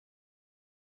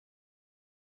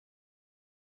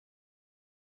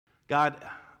God,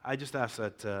 I just ask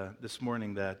that this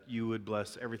morning that you would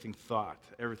bless everything thought,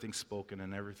 everything spoken,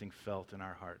 and everything felt in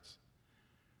our hearts.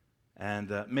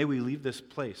 And may we leave this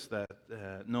place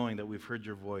knowing that we've heard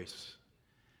your voice.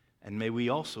 And may we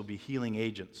also be healing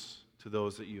agents to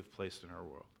those that you've placed in our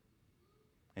world.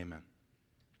 Amen.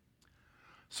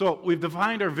 So we've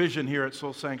defined our vision here at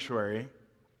Soul Sanctuary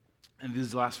in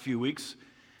these last few weeks.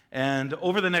 And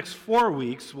over the next 4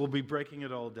 weeks, we'll be breaking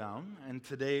it all down. And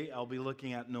today, I'll be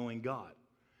looking at knowing God.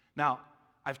 Now,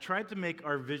 I've tried to make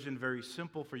our vision very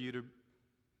simple for you to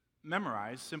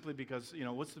memorize, simply because,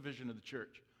 what's the vision of the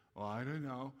church? Well, I don't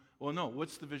know. Well, no,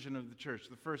 what's the vision of the church?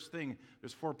 The first thing,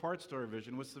 there's 4 parts to our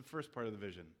vision. What's the first part of the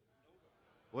vision?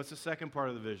 What's the second part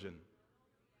of the vision?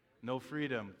 Know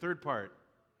freedom. Third part,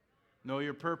 know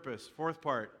your purpose. Fourth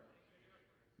part,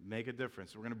 make a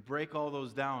difference. We're going to break all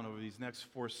those down over these next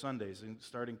 4 Sundays,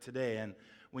 starting today. And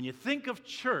when you think of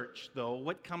church, though,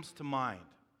 what comes to mind?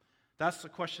 That's the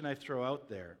question I throw out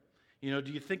there. Do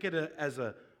you think of it as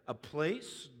a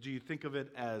place? Do you think of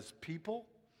it as people?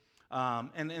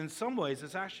 And in some ways,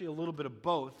 it's actually a little bit of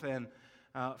both. And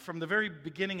from the very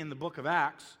beginning in the book of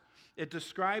Acts, it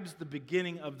describes the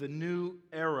beginning of the new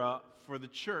era for the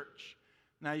church.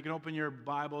 Now, you can open your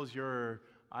Bibles, your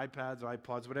iPads,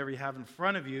 iPods, whatever you have in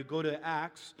front of you. Go to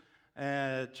Acts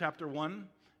chapter 1,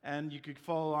 and you could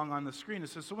follow along on the screen. It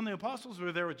says, so when the apostles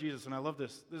were there with Jesus, and I love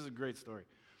this. This is a great story.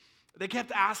 They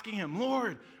kept asking him,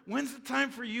 Lord, when's the time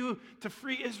for you to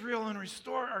free Israel and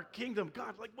restore our kingdom?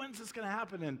 God, when's this going to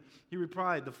happen? And he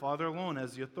replied, the Father alone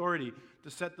has the authority to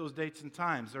set those dates and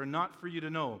times. They're not for you to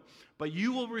know. But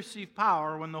you will receive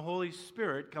power when the Holy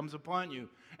Spirit comes upon you.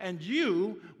 And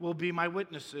you will be my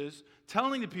witnesses,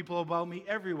 telling the people about me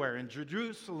everywhere, in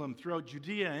Jerusalem, throughout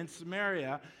Judea and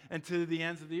Samaria, and to the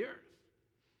ends of the earth.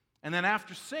 And then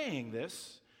after saying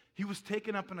this, he was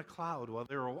taken up in a cloud while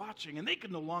they were watching, and they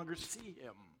could no longer see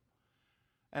him.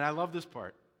 And I love this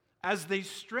part. As they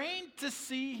strained to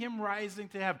see him rising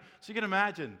to heaven. So you can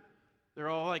imagine, they're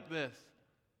all like this.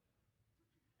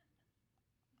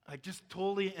 Just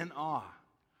totally in awe.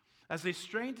 As they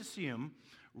strained to see him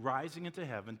rising into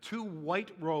heaven, 2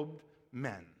 white-robed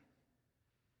men.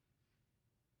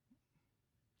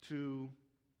 2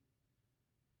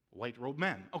 white-robed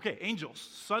men. Okay, angels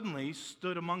suddenly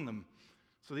stood among them.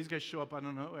 So these guys show up, I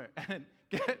don't know where, and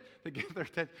they get their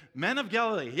attention. Men of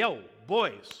Galilee, yo,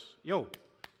 boys,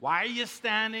 why are you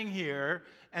standing here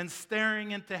and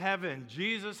staring into heaven?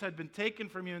 Jesus had been taken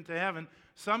from you into heaven.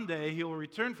 Someday he will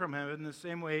return from heaven in the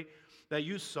same way that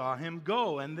you saw him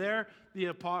go. And there the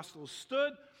apostles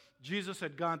stood. Jesus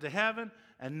had gone to heaven,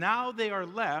 and now they are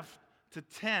left to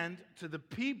tend to the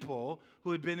people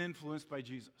who had been influenced by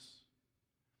Jesus.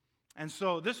 And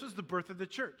so this was the birth of the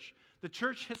church. The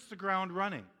church hits the ground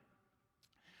running.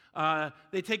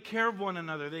 They take care of one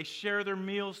another. They share their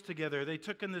meals together. They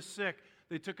took in the sick.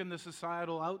 They took in the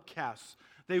societal outcasts.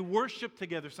 They worshiped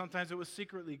together. Sometimes it was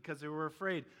secretly because they were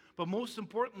afraid. But most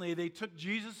importantly, they took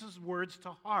Jesus' words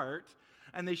to heart,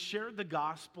 and they shared the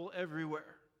gospel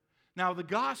everywhere. Now, the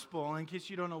gospel, in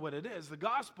case you don't know what it is, the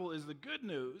gospel is the good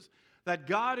news that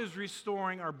God is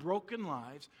restoring our broken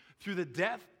lives through the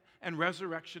death and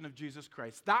resurrection of Jesus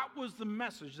Christ. That was the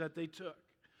message that they took.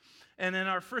 And in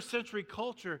our first century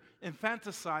culture,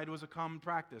 infanticide was a common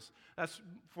practice. That's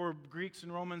for Greeks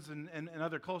and Romans and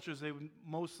other cultures. They would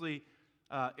mostly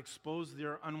expose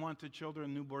their unwanted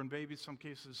children, newborn babies, some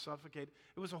cases suffocate.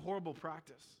 It was a horrible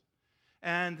practice.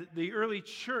 And the early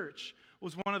church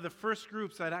was one of the first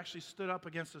groups that actually stood up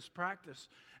against this practice.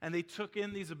 And they took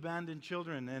in these abandoned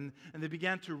children and they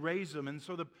began to raise them. And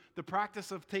so the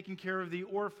practice of taking care of the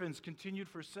orphans continued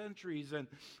for centuries and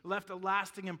left a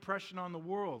lasting impression on the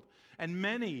world. And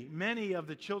many of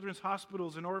the children's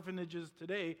hospitals and orphanages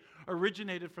today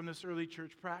originated from this early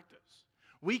church practice.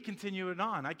 We continue it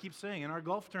on. I keep saying in our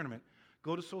golf tournament,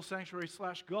 go to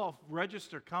soulsanctuary.com/golf,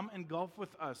 register, come and golf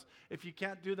with us. If you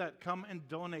can't do that, come and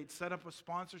donate, set up a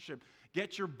sponsorship,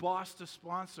 get your boss to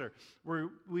sponsor.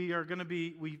 We are going to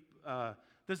be,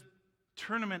 this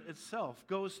tournament itself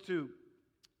goes to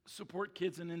support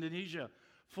kids in Indonesia.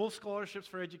 Full scholarships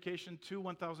for education, 2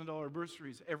 $1,000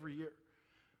 bursaries every year.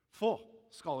 Full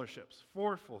scholarships,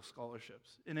 4 full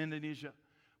scholarships in Indonesia.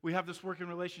 We have this working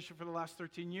relationship for the last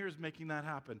 13 years making that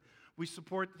happen. We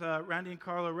support Randy and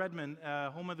Carla Redmond,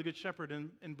 Home of the Good Shepherd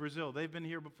in Brazil. They've been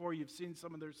here before. You've seen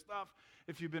some of their stuff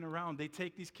if you've been around. They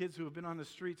take these kids who have been on the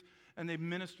streets and they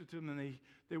minister to them and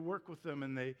they work with them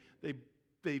and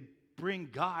they bring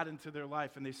God into their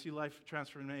life and they see life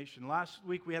transformation. Last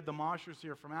week we had the Moshers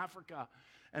here from Africa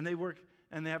and they work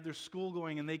and they have their school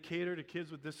going and they cater to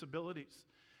kids with disabilities.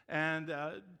 And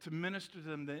to minister to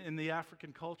them in the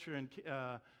African culture and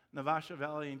Naivasha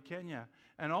Valley in Kenya.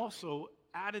 And also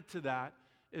added to that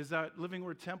is that Living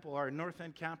Word Temple, our North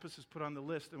End campus, is put on the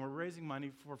list, and we're raising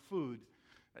money for food.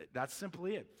 That's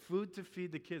simply it. Food to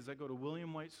feed the kids that go to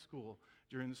William White School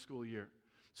during the school year.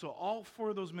 So all four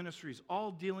of those ministries,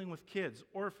 all dealing with kids,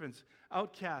 orphans,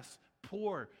 outcasts,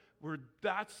 poor,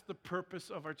 that's the purpose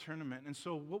of our tournament. And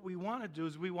so what we want to do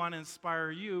is we want to inspire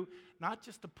you, not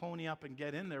just to pony up and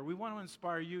get in there. We want to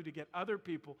inspire you to get other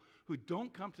people who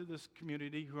don't come to this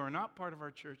community, who are not part of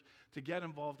our church, to get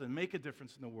involved and make a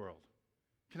difference in the world.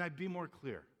 Can I be more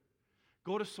clear?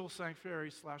 Go to Soul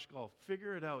Sanctuary/golf.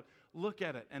 Figure it out. Look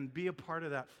at it and be a part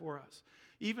of that for us.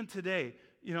 Even today,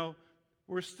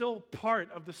 we're still part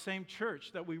of the same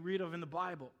church that we read of in the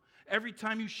Bible. Every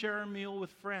time you share a meal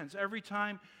with friends, every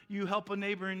time you help a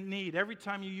neighbor in need, every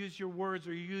time you use your words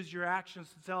or you use your actions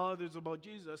to tell others about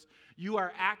Jesus, you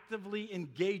are actively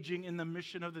engaging in the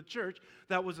mission of the church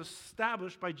that was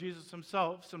established by Jesus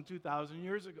himself some 2,000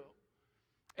 years ago.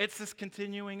 It's just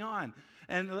continuing on.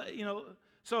 And,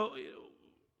 so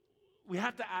we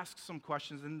have to ask some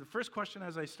questions. And the first question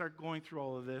as I start going through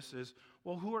all of this is,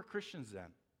 well, who are Christians then?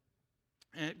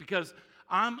 And because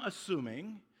I'm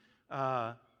assuming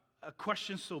a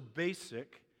question so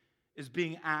basic is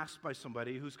being asked by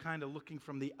somebody who's kind of looking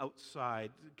from the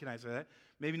outside. Can I say that?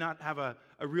 Maybe not have a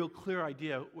real clear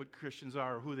idea what Christians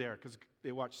are or who they are, because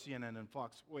they watch CNN and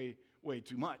Fox way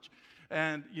too much.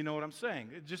 And you know what I'm saying.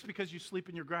 Just because you sleep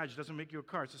in your garage doesn't make you a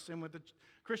car. It's the same with the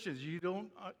Christians. You don't,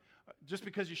 just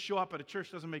because you show up at a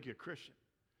church doesn't make you a Christian.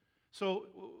 So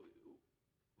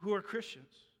who are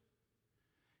Christians?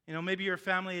 Maybe your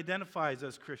family identifies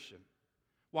as Christian.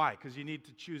 Why? Because you need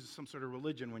to choose some sort of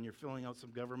religion when you're filling out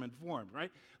some government form, right?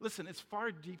 Listen, it's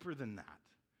far deeper than that.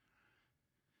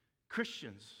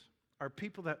 Christians are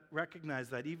people that recognize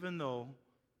that even though,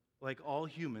 like all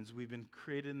humans, we've been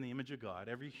created in the image of God.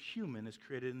 Every human is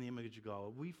created in the image of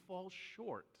God. We fall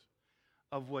short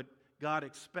of what God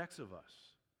expects of us.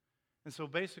 And so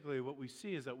basically what we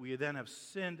see is that we then have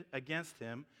sinned against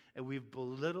him, and we've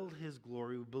belittled his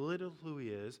glory, we've belittled who he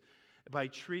is, by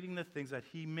treating the things that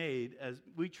he made as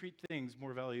we treat things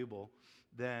more valuable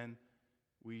than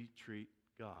we treat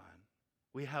God.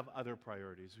 We have other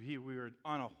priorities. We are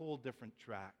on a whole different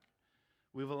track.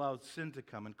 We've allowed sin to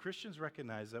come, and Christians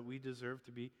recognize that we deserve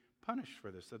to be punished for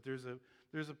this, that there's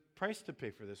a price to pay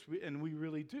for this, and we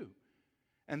really do.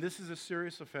 And this is a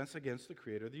serious offense against the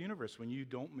creator of the universe when you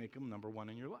don't make him number one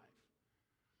in your life.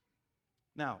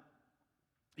 Now,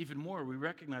 even more, we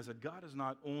recognize that God is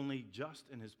not only just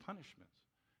in his punishments.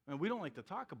 And we don't like to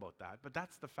talk about that, but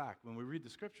that's the fact. When we read the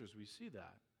scriptures, we see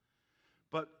that.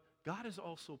 But God is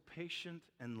also patient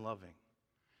and loving.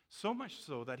 So much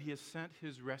so that he has sent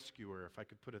his rescuer, if I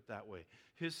could put it that way,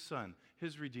 his son,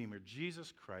 his redeemer,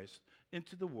 Jesus Christ,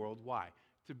 into the world. Why?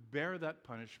 To bear that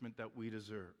punishment that we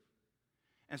deserve.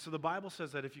 And so the Bible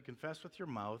says that if you confess with your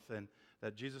mouth and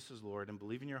that Jesus is Lord and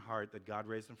believe in your heart that God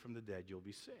raised him from the dead, you'll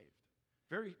be saved.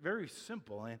 Very, very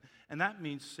simple. And that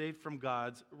means saved from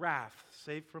God's wrath,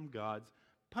 saved from God's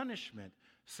punishment,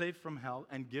 saved from hell,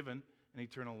 and given an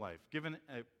eternal life, given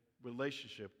a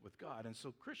relationship with God. And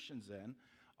so Christians then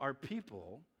are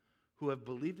people who have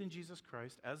believed in Jesus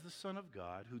Christ as the Son of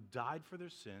God, who died for their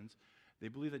sins. They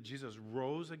believe that Jesus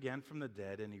rose again from the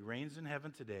dead, and he reigns in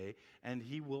heaven today, and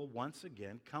he will once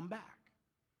again come back,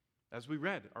 as we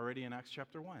read already in Acts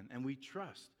chapter 1. And we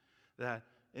trust that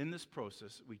in this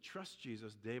process, we trust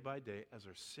Jesus day by day as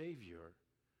our Savior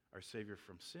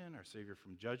from sin, our Savior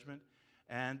from judgment,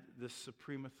 and the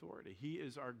supreme authority. He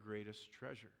is our greatest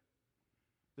treasure.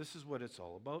 This is what it's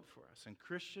all about for us. And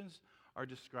Christians are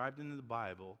described in the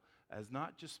Bible as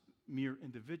not just mere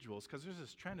individuals, because there's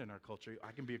this trend in our culture,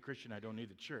 I can be a Christian, I don't need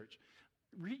the church.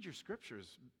 Read your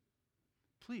scriptures,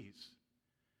 please.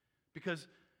 Because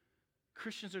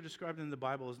Christians are described in the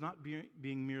Bible as not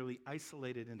being merely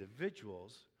isolated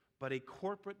individuals, but a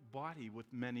corporate body with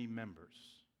many members.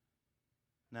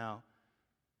 Now,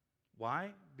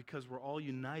 why? Because we're all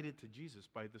united to Jesus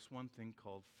by this one thing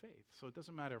called faith. So it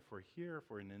doesn't matter if we're here, if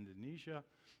we're in Indonesia,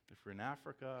 if we're in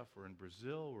Africa, if we're in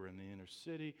Brazil, we're in the inner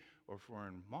city, or if we're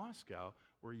in Moscow,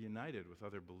 we're united with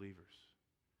other believers.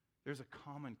 There's a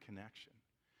common connection.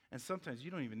 And sometimes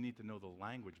you don't even need to know the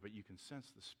language, but you can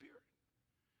sense the Spirit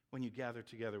when you gather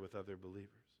together with other believers.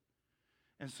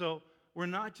 And so we're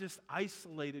not just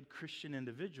isolated Christian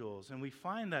individuals. And we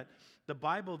find that the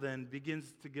Bible then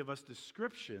begins to give us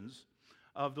descriptions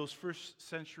of those first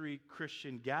century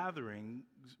Christian gatherings,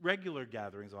 regular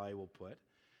gatherings, I will put.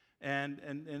 And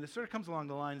it sort of comes along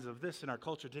the lines of this in our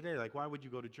culture today, like, why would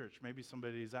you go to church? Maybe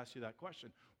somebody's asked you that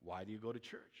question. Why do you go to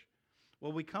church?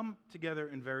 Well, we come together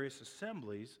in various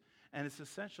assemblies, And it's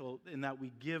essential in that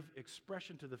we give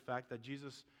expression to the fact that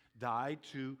Jesus died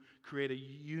to create a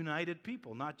united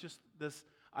people, not just this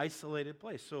isolated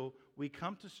place. So we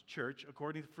come to church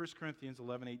according to 1 Corinthians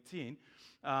 11:18.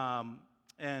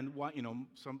 And why,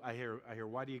 I hear,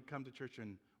 why do you come to church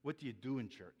and what do you do in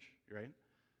church, right?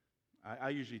 I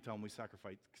usually tell them we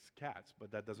sacrifice cats,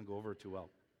 but that doesn't go over too well.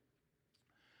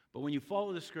 But when you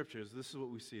follow the scriptures, this is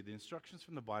what we see. The instructions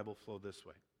from the Bible flow this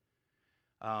way.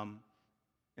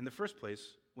 In the first place,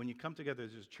 when you come together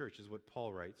as a church, is what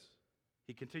Paul writes.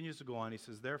 He continues to go on. He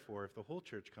says, therefore, if the whole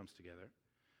church comes together.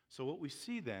 So what we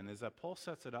see then is that Paul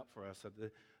sets it up for us that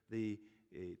the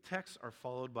texts are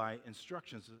followed by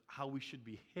instructions of how we should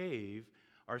behave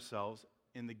ourselves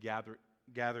in the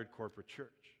gathered corporate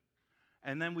church.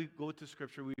 And then we go to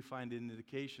Scripture, we find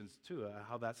indications too,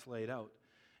 how that's laid out.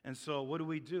 And so what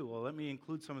do? Well, let me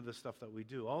include some of the stuff that we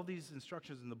do. All these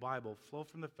instructions in the Bible flow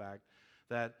from the fact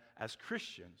that as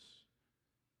Christians,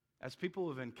 as people who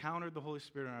have encountered the Holy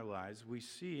Spirit in our lives, we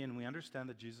see and we understand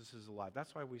that Jesus is alive.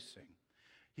 That's why we sing.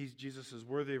 Jesus is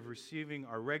worthy of receiving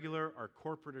our regular, our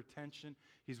corporate attention.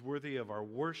 He's worthy of our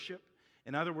worship.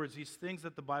 In other words, these things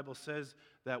that the Bible says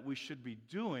that we should be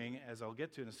doing, as I'll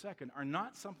get to in a second, are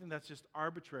not something that's just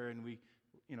arbitrary and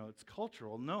it's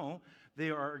cultural. No,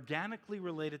 they are organically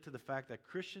related to the fact that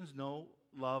Christians know,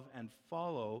 love, and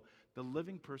follow the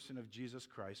living person of Jesus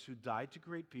Christ who died to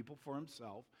create people for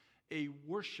himself, a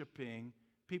worshiping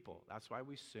people. That's why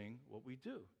we sing what we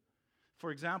do. For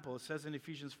example, it says in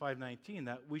Ephesians 5:19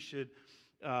 that we should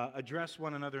address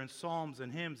one another in psalms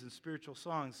and hymns and spiritual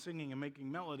songs, singing and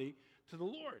making melody to the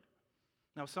Lord.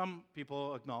 Now, some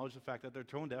people acknowledge the fact that they're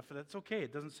tone deaf, and that's okay.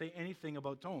 It doesn't say anything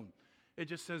about tone. It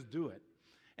just says do it.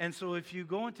 And so if you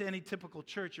go into any typical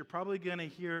church, you're probably going to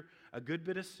hear a good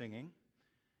bit of singing,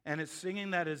 and it's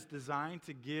singing that is designed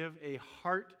to give a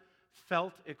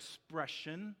heartfelt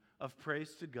expression of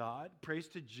praise to God, praise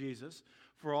to Jesus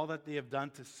for all that they have done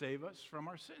to save us from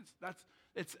our sins.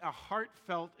 It's a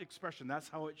heartfelt expression. That's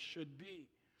how it should be.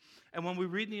 And when we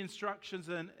read the instructions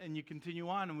and you continue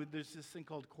on, and there's this thing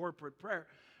called corporate prayer.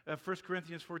 1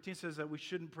 Corinthians 14 says that we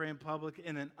shouldn't pray in public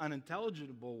in an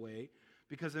unintelligible way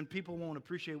because then people won't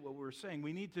appreciate what we're saying.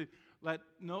 We need to let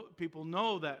people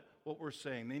know that what we're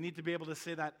saying. They need to be able to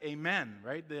say that amen,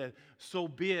 right? So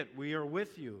be it, we are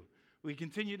with you. We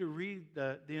continue to read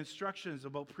the instructions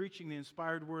about preaching the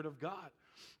inspired word of God.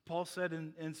 Paul said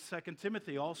in 2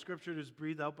 Timothy, all scripture is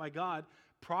breathed out by God,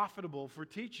 profitable for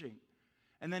teaching.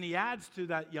 And then he adds to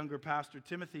that younger pastor,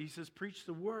 Timothy, he says, preach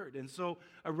the word. And so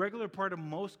a regular part of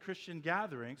most Christian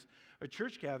gatherings, a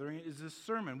church gathering, is this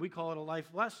sermon. We call it a life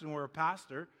lesson where a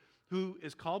pastor who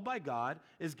is called by God,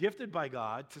 is gifted by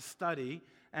God to study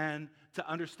and to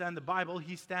understand the Bible,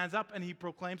 he stands up and he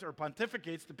proclaims or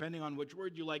pontificates, depending on which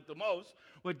word you like the most,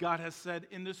 what God has said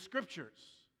in the scriptures.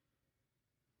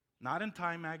 Not in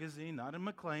Time magazine, not in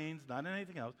Maclean's, not in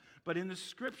anything else, but in the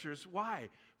scriptures. Why?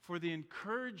 For the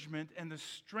encouragement and the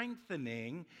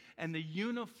strengthening and the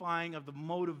unifying of the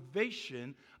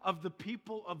motivation of the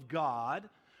people of God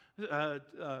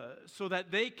so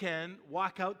that they can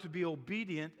walk out to be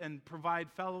obedient and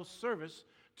provide fellow service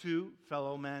to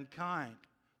fellow mankind.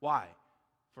 Why?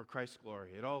 For Christ's glory.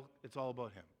 It's all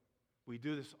about Him. We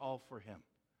do this all for Him.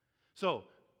 So,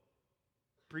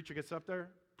 preacher gets up there,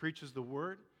 preaches the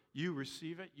word, you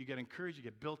receive it, you get encouraged, you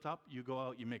get built up, you go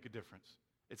out, you make a difference.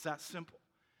 It's that simple.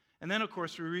 And then, of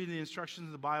course, we read the instructions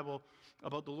in the Bible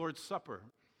about the Lord's Supper,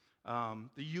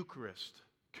 the Eucharist,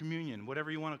 communion,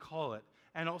 whatever you want to call it,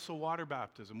 and also water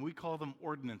baptism. We call them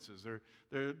ordinances.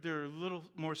 They're a little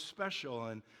more special,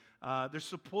 and they're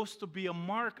supposed to be a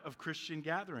mark of Christian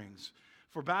gatherings.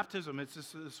 For baptism, it's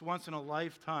this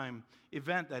once-in-a-lifetime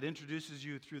event that introduces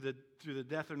you through the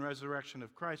death and resurrection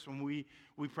of Christ when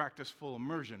we practice full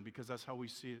immersion, because that's how we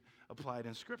see it applied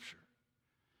in Scripture.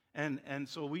 And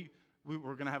so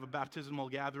we're going to have a baptismal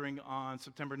gathering on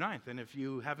September 9th. And if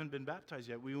you haven't been baptized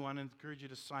yet, we want to encourage you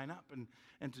to sign up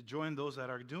and to join those that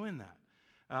are doing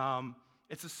that.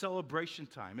 It's a celebration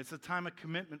time. It's a time of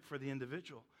commitment for the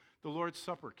individual. The Lord's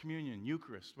Supper, communion,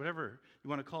 Eucharist, whatever you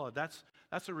want to call it,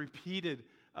 that's a repeated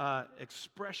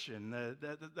expression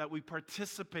that we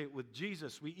participate with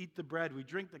Jesus. We eat the bread, we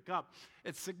drink the cup.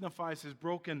 It signifies His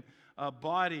broken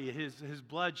body, His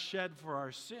blood shed for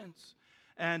our sins.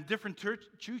 And different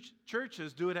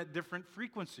churches do it at different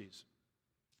frequencies.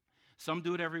 Some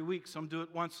do it every week, some do it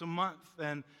once a month.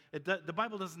 And the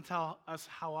Bible doesn't tell us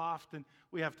how often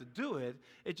we have to do it.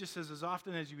 It just says, as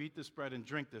often as you eat this bread and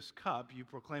drink this cup, you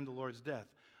proclaim the Lord's death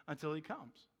until He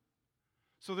comes.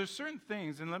 So there's certain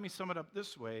things, and let me sum it up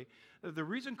this way. The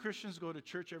reason Christians go to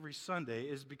church every Sunday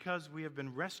is because we have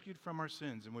been rescued from our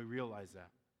sins, and we realize that.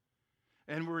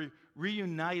 And we're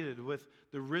reunited with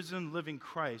the risen, living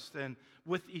Christ and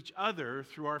with each other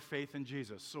through our faith in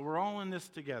Jesus. So we're all in this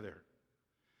together.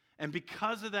 And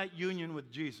because of that union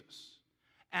with Jesus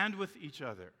and with each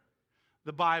other,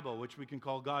 the Bible, which we can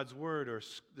call God's Word or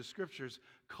the Scriptures,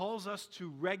 calls us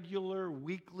to regular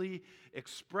weekly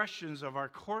expressions of our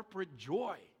corporate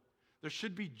joy. There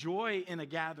should be joy in a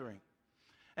gathering.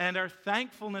 And our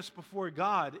thankfulness before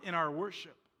God in our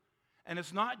worship. And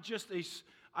it's not just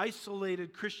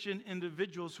isolated Christian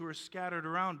individuals who are scattered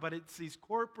around, but it's these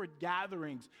corporate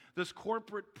gatherings, this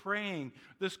corporate praying,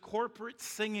 this corporate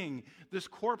singing, this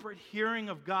corporate hearing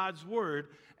of God's Word,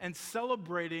 and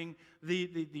celebrating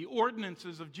the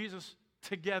ordinances of Jesus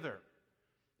together.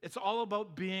 It's all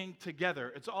about being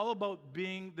together. It's all about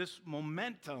being this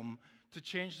momentum to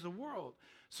change the world.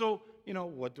 So,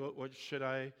 what should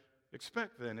I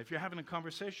expect then? If you're having a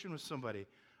conversation with somebody,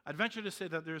 I'd venture to say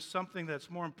that there's something that's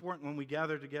more important when we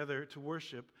gather together to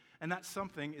worship, and that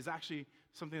something is actually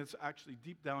something that's actually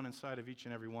deep down inside of each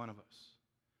and every one of us.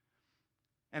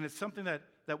 And it's something that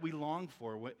we long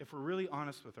for if we're really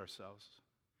honest with ourselves.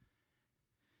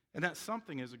 And that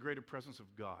something is a greater presence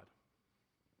of God.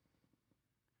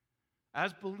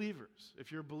 As believers,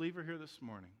 if you're a believer here this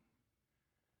morning,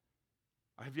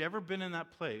 have you ever been in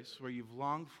that place where you've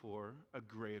longed for a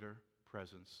greater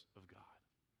presence of God?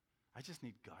 I just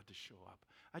need God to show up.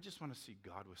 I just want to see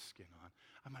God with skin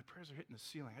on. My prayers are hitting the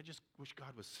ceiling. I just wish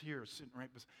God was here, sitting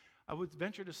right beside. I would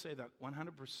venture to say that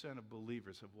 100% of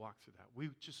believers have walked through that. We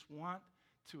just want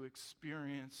to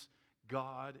experience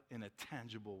God in a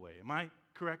tangible way. Am I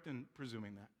correct in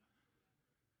presuming that?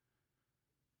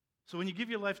 So when you give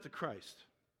your life to Christ,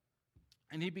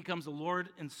 and He becomes the Lord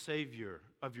and Savior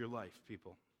of your life,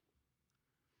 people,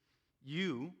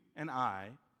 you and I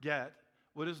get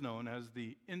what is known as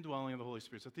the indwelling of the Holy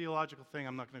Spirit. It's a theological thing.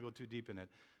 I'm not going to go too deep in it.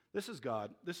 This is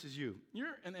God. This is you.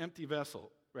 You're an empty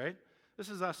vessel, right? This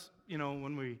is us,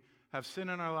 when we have sin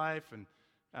in our life and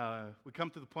we come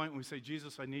to the point when we say,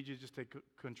 Jesus, I need you to just take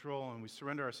control, and we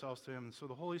surrender ourselves to Him. And so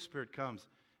the Holy Spirit comes,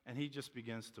 and He just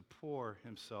begins to pour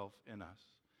Himself in us,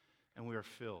 and we are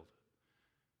filled.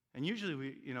 And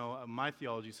usually my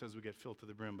theology says we get filled to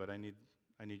the brim, but I need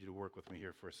you to work with me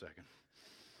here for a second.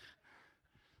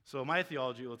 So my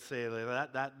theology would say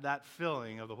that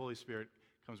filling of the Holy Spirit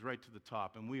comes right to the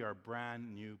top, and we are a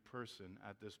brand new person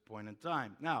at this point in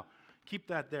time. Now, keep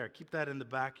that there. Keep that in the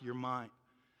back of your mind.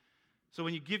 So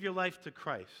when you give your life to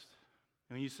Christ,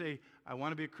 and when you say, I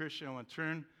want to be a Christian, I want to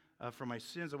turn from my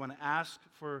sins, I want to ask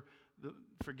for the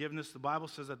forgiveness, the Bible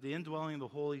says that the indwelling of the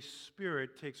Holy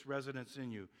Spirit takes residence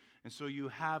in you. And so you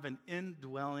have an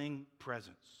indwelling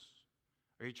presence.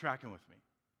 Are you tracking with me?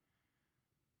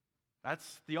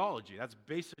 That's theology. That's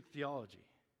basic theology.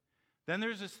 Then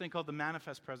there's this thing called the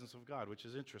manifest presence of God, which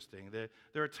is interesting.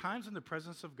 There are times when the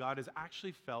presence of God is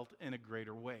actually felt in a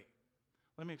greater way.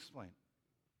 Let me explain.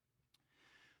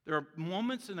 There are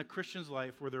moments in a Christian's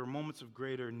life where there are moments of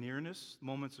greater nearness,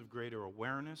 moments of greater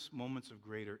awareness, moments of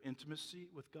greater intimacy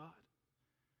with God.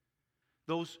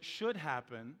 Those should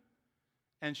happen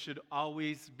and should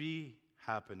always be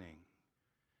happening.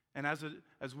 And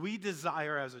as we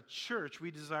desire as a church,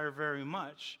 we desire very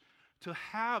much to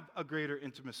have a greater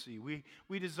intimacy.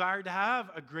 We desire to have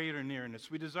a greater nearness.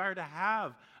 We desire to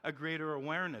have a greater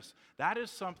awareness. That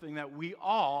is something that we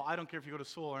all, I don't care if you go to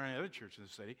Seoul or any other church in the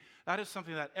city, that is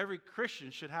something that every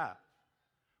Christian should have.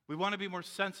 We want to be more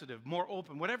sensitive, more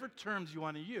open. Whatever terms you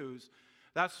want to use,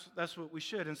 that's what we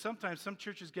should. And sometimes some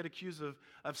churches get accused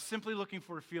of simply looking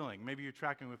for a feeling. Maybe you're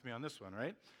tracking with me on this one,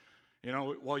 right?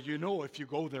 If you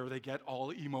go there, they get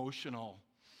all emotional.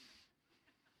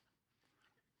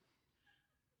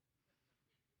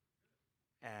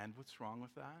 And what's wrong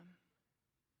with that?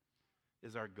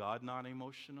 Is our God not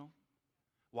emotional?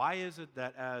 Why is it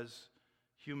that as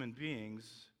human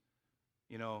beings,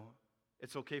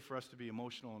 it's okay for us to be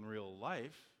emotional in real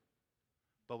life,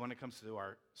 but when it comes to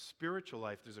our spiritual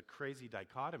life, there's a crazy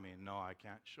dichotomy. No, I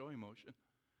can't show emotion.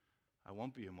 I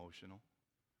won't be emotional.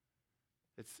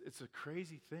 It's a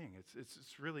crazy thing.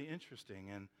 It's really interesting.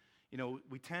 And,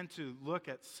 we tend to look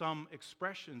at some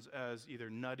expressions as either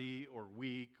nutty or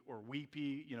weak or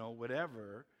weepy,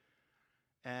 whatever.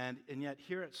 And yet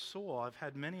here at Soul, I've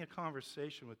had many a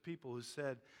conversation with people who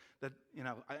said that,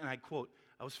 and I quote,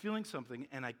 I was feeling something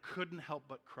and I couldn't help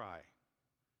but cry.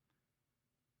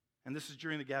 And this is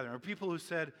during the gathering. Or people who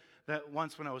said that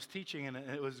once when I was teaching, and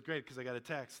it was great because I got a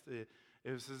text,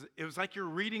 it was like you're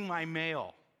reading my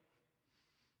mail.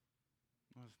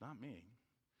 Well, it's not me.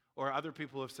 Or other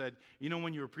people have said,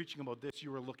 when you were preaching about this,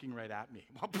 you were looking right at me.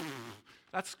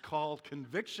 That's called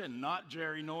conviction, not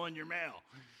Jerry knowing your mail.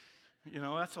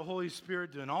 That's the Holy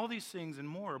Spirit doing all these things and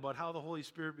more about how the Holy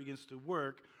Spirit begins to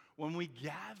work when we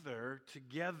gather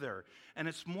together. And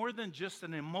it's more than just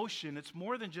an emotion. It's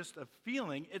more than just a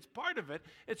feeling. It's part of it.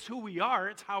 It's who we are.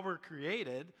 It's how we're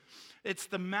created. It's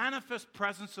the manifest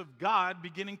presence of God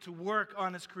beginning to work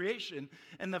on His creation.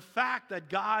 And the fact that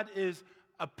God is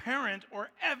apparent or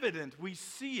evident. We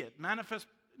see it. Manifest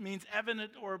means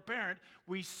evident or apparent.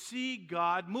 We see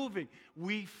God moving.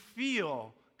 We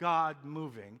feel God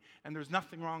moving. And there's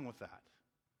nothing wrong with that.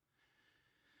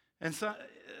 And so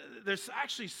there's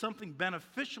actually something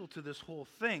beneficial to this whole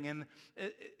thing, and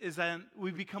is that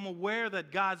we become aware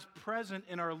that God's present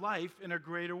in our life in a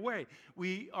greater way.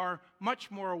 We are much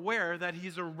more aware that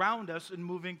He's around us and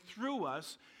moving through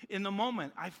us in the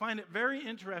moment. I find it very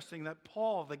interesting that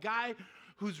Paul, the guy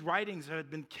whose writings have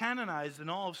been canonized in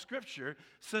all of Scripture,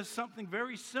 says something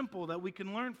very simple that we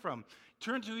can learn from.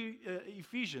 Turn to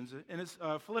Ephesians, and it's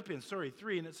Philippians, 3,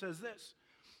 and it says this.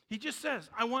 He just says,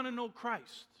 I want to know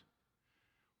Christ.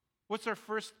 What's our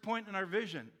first point in our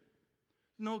vision?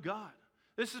 Know God.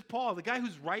 This is Paul, the guy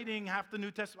who's writing half the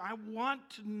New Testament. I want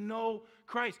to know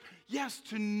Christ. Yes,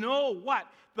 to know what?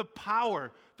 The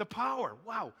power. The power.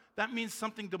 Wow, that means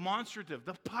something demonstrative.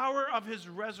 The power of His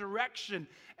resurrection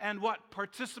and what?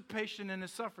 Participation in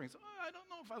His sufferings. Oh, I don't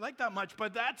know if I like that much,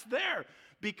 but that's there.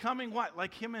 Becoming what?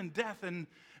 Like Him in death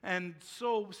and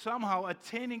so somehow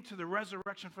attaining to the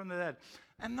resurrection from the dead.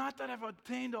 And not that I've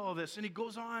attained all this. And he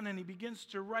goes on and he begins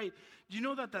to write. Do you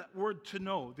know that that word to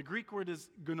know, the Greek word is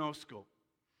gnosko.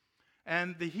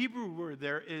 And the Hebrew word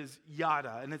there is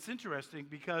yada. And it's interesting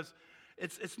because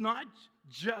it's not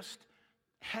just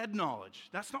head knowledge.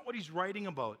 That's not what he's writing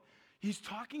about. He's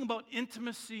talking about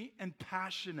intimacy and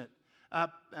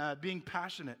being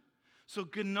passionate. So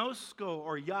gnosko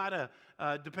or yada,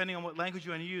 depending on what language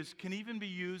you want to use, can even be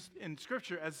used in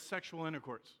Scripture as sexual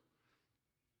intercourse.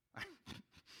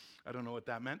 I don't know what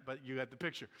that meant, but you got the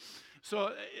picture.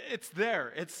 So it's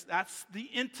there. That's the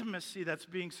intimacy that's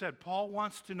being said. Paul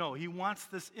wants to know. He wants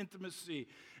this intimacy.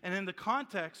 And in the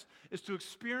context is to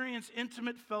experience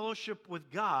intimate fellowship with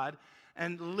God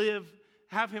and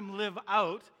have Him live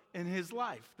out in his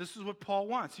life. This is what Paul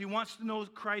wants. He wants to know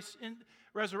Christ's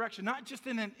resurrection, not just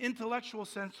in an intellectual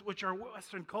sense, which our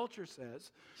Western culture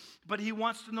says, but he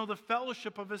wants to know the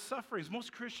fellowship of His sufferings.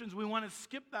 Most Christians, we want to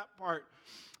skip that part.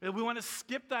 We want to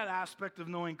skip that aspect of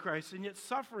knowing Christ, and yet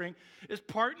suffering is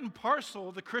part and parcel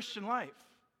of the Christian life.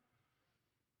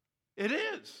 It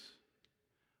is.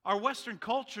 Our Western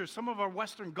culture, some of our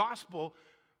Western gospel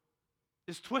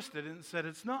is twisted and said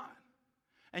it's not.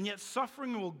 And yet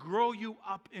suffering will grow you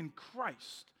up in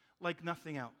Christ like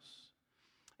nothing else.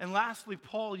 And lastly,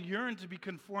 Paul yearned to be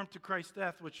conformed to Christ's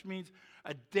death, which means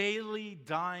a daily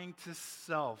dying to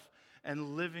self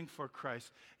and living for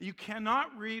Christ. You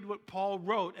cannot read what Paul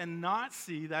wrote and not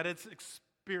see that it's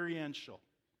experiential.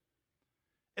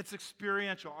 It's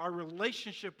experiential. Our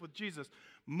relationship with Jesus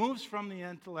moves from the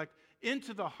intellect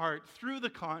into the heart, through the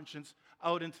conscience,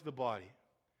 out into the body.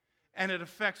 And it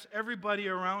affects everybody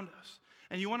around us.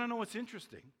 And you want to know what's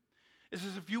interesting? Is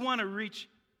if you want to reach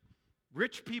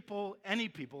rich people, any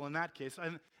people in that case,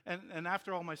 and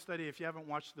after all my study, if you haven't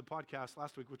watched the podcast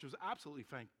last week, which was absolutely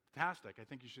fantastic, I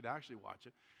think you should actually watch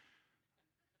it,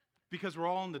 because we're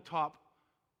all in the top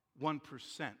 1%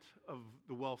 of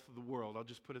the wealth of the world. I'll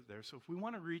just put it there. So if we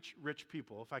want to reach rich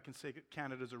people, if I can say that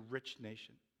Canada's a rich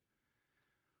nation,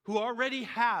 who already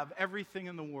have everything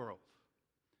in the world,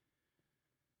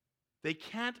 they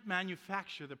can't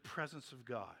manufacture the presence of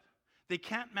God. They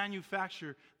can't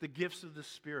manufacture the gifts of the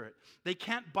Spirit. They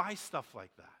can't buy stuff like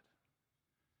that.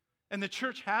 And the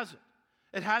church has it.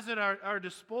 It has it at our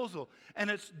disposal.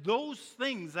 And it's those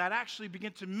things that actually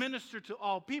begin to minister to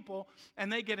all people,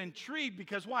 and they get intrigued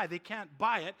because why? They can't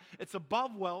buy it. It's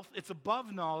above wealth. It's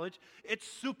above knowledge. It's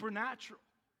supernatural.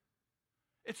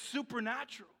 It's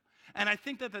supernatural. And I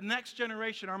think that the next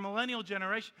generation, our millennial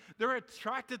generation, they're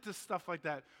attracted to stuff like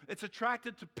that. It's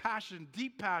attracted to passion,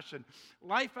 deep passion,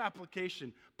 life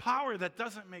application, power that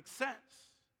doesn't make sense.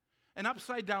 An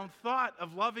upside down thought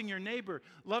of loving your neighbor,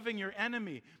 loving your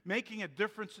enemy, making a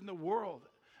difference in the world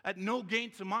at no gain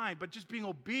to mind, but just being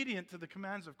obedient to the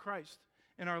commands of Christ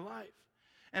in our life.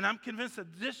 And I'm convinced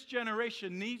that this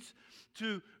generation needs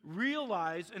to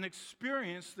realize and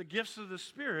experience the gifts of the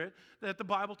Spirit that the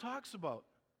Bible talks about.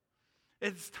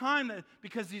 It's time that,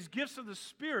 because these gifts of the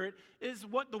Spirit is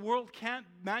what the world can't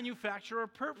manufacture or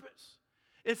purpose.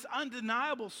 It's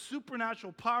undeniable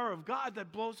supernatural power of God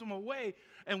that blows them away.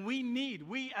 And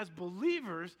we as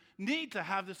believers need to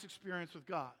have this experience with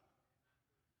God.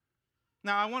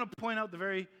 Now, I want to point out the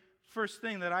very first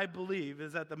thing that I believe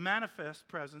is that the manifest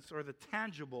presence or the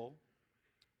tangible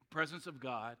presence of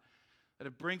God that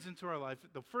it brings into our life,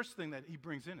 the first thing that he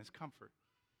brings in is comfort.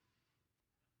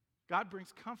 God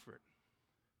brings comfort.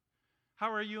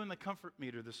 How are you in the comfort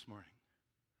meter this morning?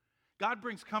 God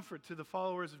brings comfort to the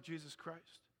followers of Jesus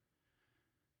Christ.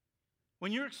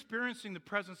 When you're experiencing the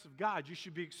presence of God, you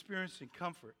should be experiencing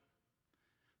comfort.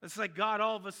 It's like God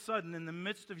all of a sudden, in the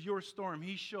midst of your storm,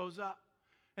 he shows up.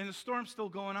 And the storm's still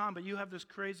going on, but you have this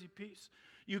crazy peace.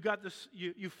 You got this,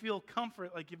 you feel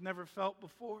comfort like you've never felt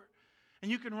before.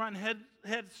 And you can run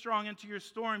headstrong into your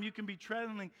storm. You can be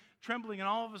trembling, and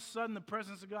all of a sudden the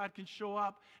presence of God can show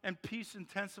up and peace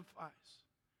intensifies.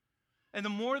 And the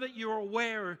more that you're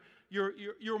aware,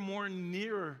 you're more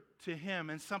nearer to him,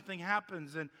 and something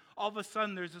happens, and all of a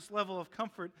sudden there's this level of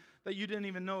comfort that you didn't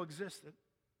even know existed.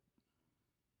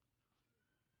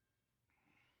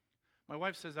 My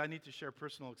wife says I need to share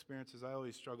personal experiences. I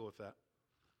always struggle with that.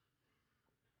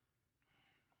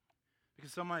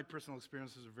 Because some of my personal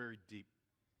experiences are very deep.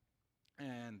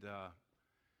 And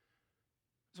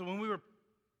so when we were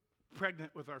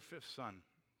pregnant with our fifth son,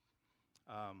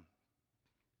 some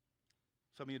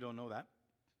of you don't know that.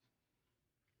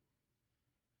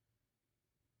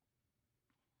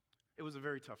 It was a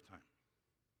very tough time.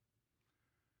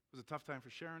 It was a tough time for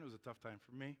Sharon. It was a tough time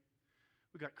for me.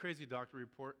 We got crazy doctor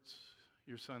reports.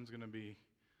 Your son's going to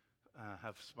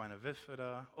have spina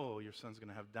bifida. Oh, your son's going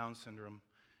to have Down syndrome.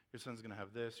 Your son's going to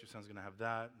have this. Your son's going to have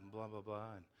that, and blah, blah,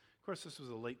 blah. And of course, this was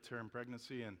a late-term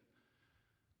pregnancy, and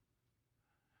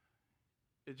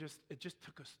it just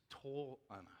took a toll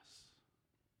on us.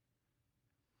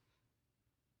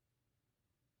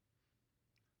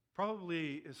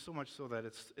 Probably is so much so that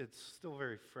it's still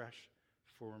very fresh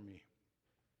for me.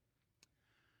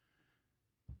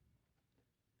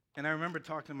 And I remember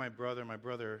talking to my brother. My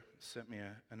brother sent me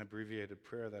an abbreviated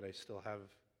prayer that I still have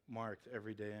marked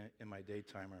every day in my day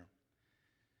timer.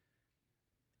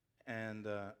 And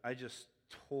I just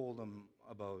told him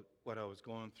about what I was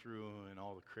going through and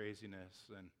all the craziness.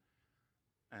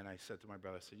 And I said to my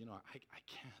brother, I said, I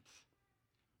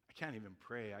can't even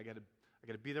pray. I got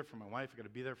to be there for my wife. I got to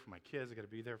be there for my kids. I got to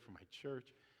be there for my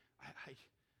church.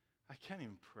 I can't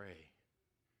even pray.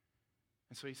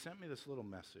 And so he sent me this little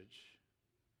message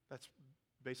that's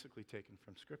basically taken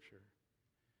from Scripture.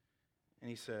 And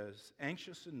he says,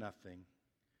 anxious in nothing,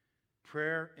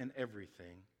 prayer in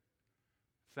everything,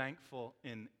 thankful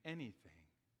in anything,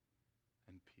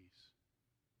 and peace.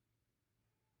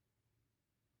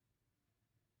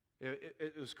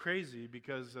 It was crazy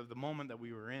because of the moment that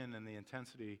we were in and the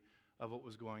intensity of what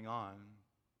was going on.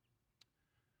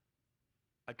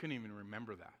 I couldn't even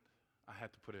remember that. I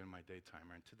had to put it in my day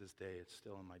timer, and to this day, it's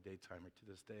still in my day timer. To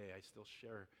this day, I still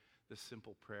share this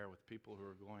simple prayer with people who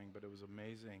are going, but it was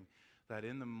amazing that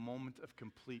in the moment of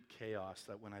complete chaos,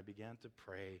 that when I began to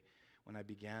pray, when I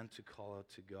began to call out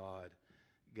to God,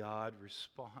 God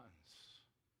responds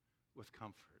with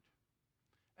comfort.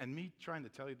 And me trying to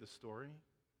tell you the story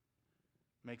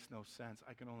makes no sense.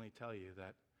 I can only tell you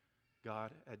that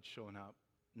God had shown up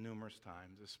numerous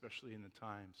times, especially in the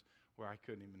times where I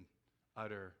couldn't even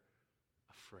utter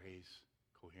a phrase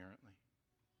coherently.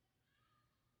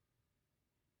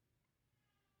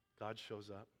 God shows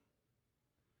up,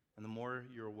 and the more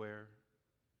you're aware,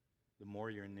 the more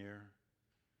you're near,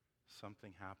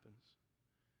 something happens,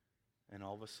 and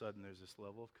all of a sudden there's this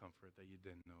level of comfort that you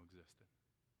didn't know existed.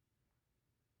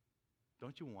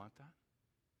 Don't you want that?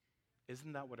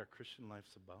 Isn't that what our Christian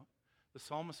life's about? The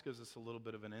psalmist gives us a little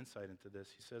bit of an insight into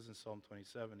this. He says in Psalm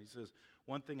 27, he says,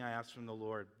 one thing I ask from the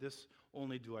Lord, this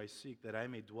only do I seek, that I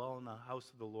may dwell in the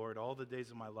house of the Lord all the days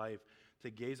of my life, to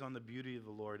gaze on the beauty of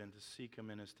the Lord and to seek him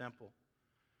in his temple.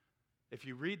 If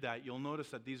you read that, you'll notice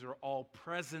that these are all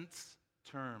presence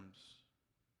terms.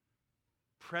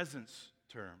 Presence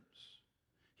terms.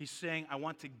 He's saying, I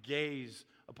want to gaze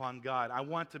upon God. I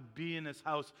want to be in his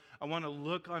house. I want to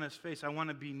look on his face. I want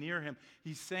to be near him.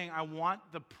 He's saying, I want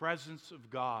the presence of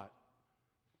God.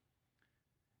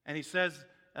 And he says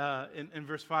in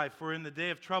verse 5, for in the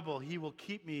day of trouble, he will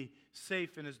keep me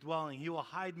safe in his dwelling. He will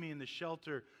hide me in the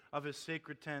shelter of his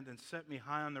sacred tent and set me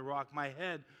high on the rock. My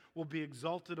head will be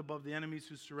exalted above the enemies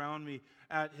who surround me.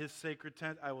 At his sacred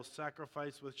tent, I will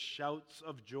sacrifice with shouts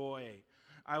of joy.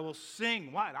 I will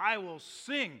sing. What? I will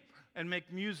sing and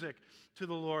make music to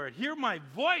the Lord. Hear my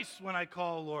voice when I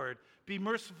call, Lord. Be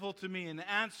merciful to me and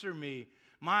answer me.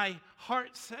 My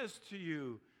heart says to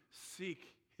you,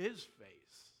 seek his face.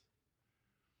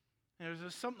 And there's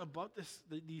just something about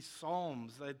these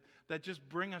Psalms that just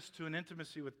bring us to an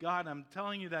intimacy with God. I'm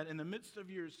telling you that in the midst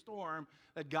of your storm,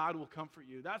 that God will comfort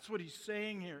you. That's what he's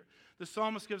saying here. The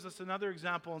psalmist gives us another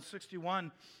example in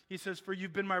 61. He says, "For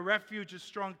you've been my refuge, a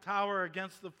strong tower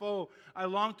against the foe. I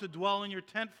long to dwell in your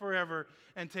tent forever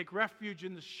and take refuge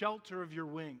in the shelter of your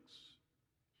wings."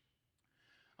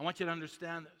 I want you to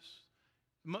understand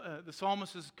this. The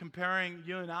psalmist is comparing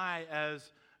you and I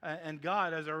and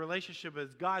God as our relationship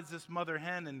as God's this mother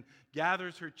hen and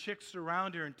gathers her chicks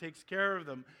around her and takes care of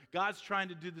them. God's trying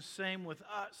to do the same with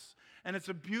us. And it's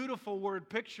a beautiful word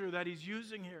picture that he's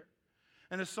using here.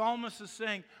 And the psalmist is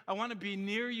saying, I want to be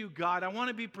near you, God. I want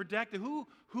to be protected.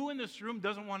 Who in this room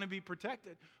doesn't want to be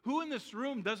protected? Who in this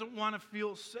room doesn't want to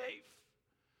feel safe?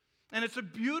 And it's a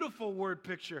beautiful word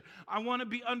picture. I want to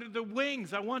be under the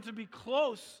wings. I want to be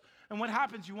close. And what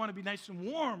happens? You want to be nice and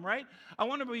warm, right? I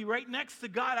want to be right next to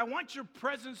God. I want your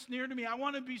presence near to me. I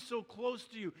want to be so close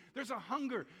to you. There's a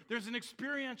hunger. There's an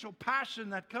experiential passion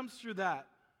that comes through that.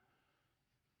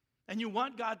 And you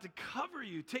want God to cover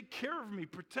you, take care of me,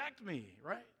 protect me,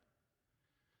 right?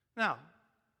 Now,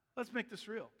 let's make this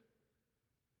real.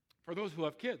 For those who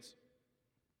have kids.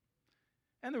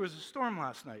 And there was a storm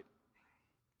last night.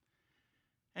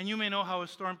 And you may know how a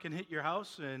storm can hit your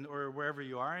house or wherever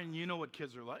you are, and you know what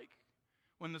kids are like.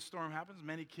 When the storm happens,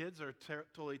 many kids are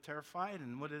totally terrified,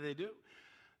 and what do?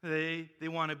 They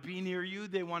want to be near you.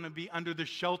 They want to be under the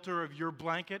shelter of your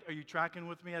blanket. Are you tracking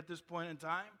with me at this point in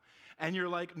time? And you're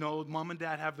like, no, mom and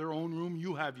dad have their own room.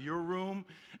 You have your room.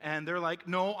 And they're like,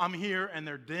 no, I'm here. And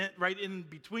they're right in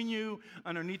between you,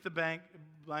 underneath the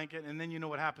blanket. And then you know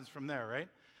what happens from there, right?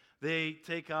 They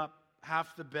take up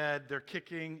half the bed. They're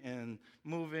kicking and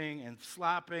moving and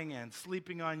slapping and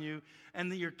sleeping on you.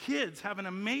 And your kids have an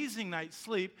amazing night's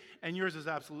sleep, and yours is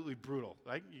absolutely brutal,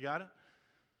 right? You got it?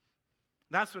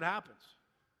 That's what happens.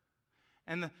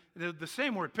 And the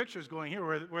same word picture is going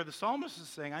here, where the psalmist is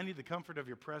saying, I need the comfort of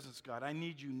your presence, God. I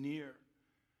need you near.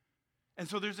 And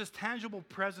so there's this tangible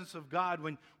presence of God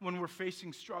when we're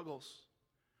facing struggles.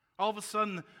 All of a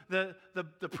sudden,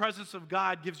 the presence of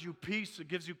God gives you peace. It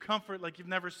gives you comfort like you've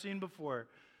never seen before.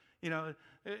 You know,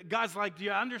 God's like, do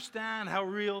you understand how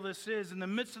real this is? In the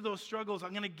midst of those struggles, I'm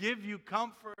going to give you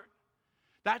comfort.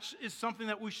 That is something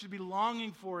that we should be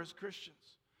longing for as Christians.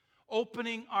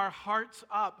 Opening our hearts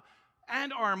up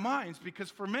and our minds,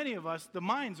 because for many of us, the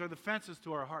minds are the fences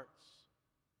to our hearts.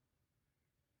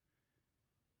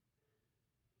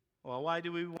 Well, why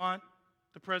do we want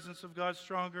the presence of God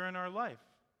stronger in our life?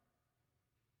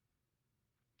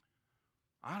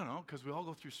 I don't know, because we all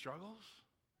go through struggles.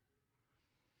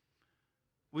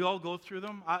 We all go through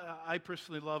them. I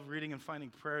personally love reading and finding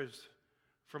prayers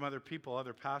from other people,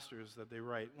 other pastors that they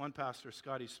write. One pastor,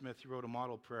 Scotty Smith, he wrote a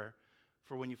model prayer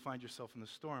for when you find yourself in the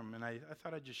storm, and I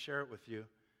thought I'd just share it with you.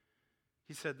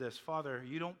 He said this, Father,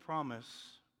 you don't promise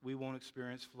we won't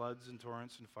experience floods and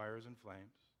torrents and fires and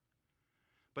flames,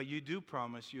 but you do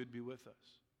promise you would be with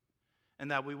us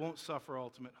and that we won't suffer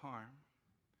ultimate harm.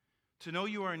 To know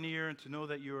you are near and to know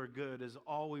that you are good is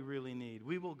all we really need.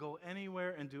 We will go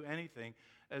anywhere and do anything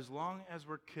as long as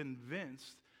we're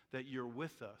convinced that you're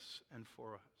with us and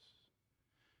for us.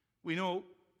 We know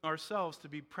ourselves to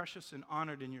be precious and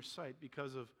honored in your sight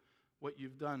because of what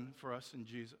you've done for us in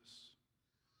Jesus.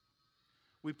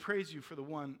 We praise you for the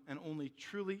one and only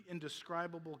truly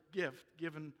indescribable gift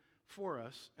given for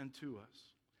us and to us.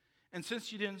 And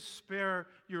since you didn't spare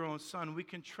your own son, we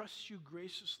can trust you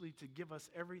graciously to give us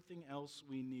everything else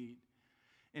we need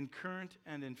in current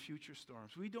and in future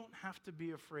storms. We don't have to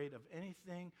be afraid of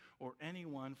anything or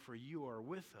anyone, for you are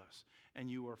with us and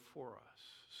you are for us.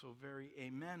 So very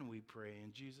amen, we pray,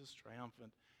 in Jesus'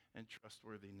 triumphant and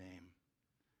trustworthy name.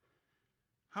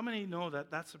 How many know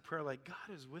that that's a prayer like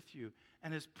God is with you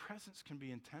and his presence can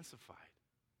be intensified?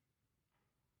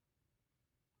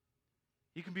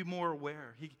 You can be more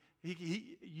aware.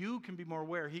 You can be more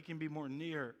aware. He can be more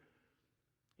near.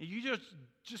 You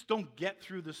just don't get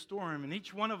through the storm. And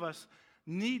each one of us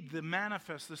need to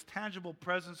manifest this tangible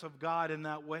presence of God in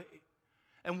that way.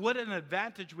 And what an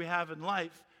advantage we have in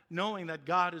life knowing that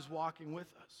God is walking with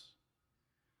us.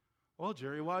 Well,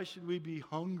 Jerry, why should we be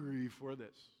hungry for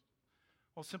this?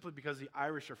 Well, simply because the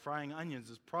Irish are frying onions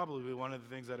is probably one of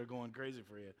the things that are going crazy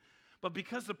for you. But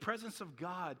because the presence of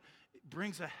God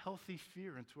brings a healthy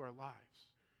fear into our lives.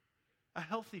 A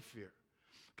healthy fear.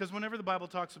 Because whenever the Bible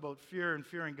talks about fear and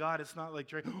fearing God, it's not like,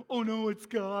 oh no, it's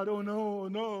God. Oh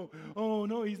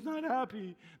no, he's not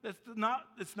happy. It's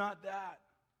not that.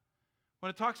 When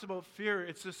it talks about fear,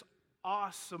 it's this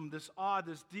awesome, this awe,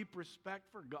 this deep respect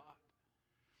for God.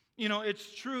 You know,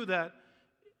 it's true that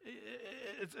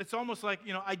it's almost like,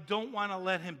 I don't want to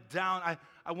let him down.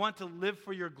 I want to live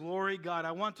for your glory, God.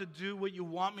 I want to do what you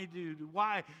want me to do.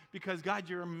 Why? Because, God,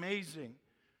 you're amazing.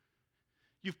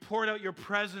 You've poured out your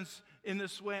presence in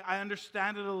this way. I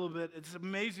understand it a little bit. It's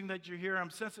amazing that you're here. I'm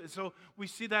sensitive. So we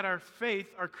see that our faith,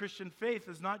 our Christian faith,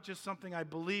 is not just something I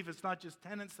believe. It's not just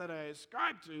tenets that I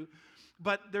ascribe to,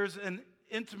 but there's an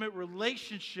intimate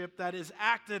relationship that is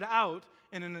acted out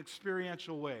in an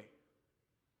experiential way.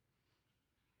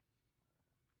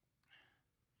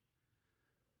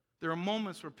 There are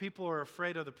moments where people are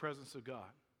afraid of the presence of God.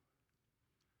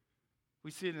 We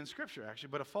see it in Scripture, actually,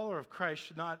 but a follower of Christ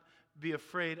should not be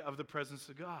afraid of the presence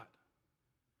of God.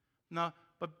 Now,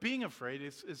 but being afraid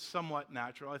is somewhat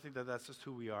natural. I think that that's just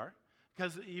who we are.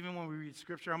 Because even when we read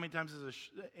Scripture, how many times does an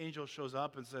angel shows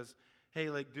up and says, hey,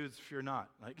 dudes, fear not.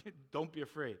 Don't be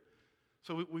afraid.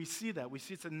 So we see that. We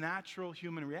see it's a natural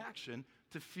human reaction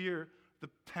to fear the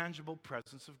tangible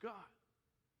presence of God.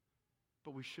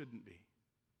 But we shouldn't be.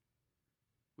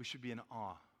 We should be in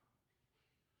awe.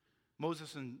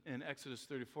 Moses in Exodus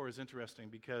 34 is interesting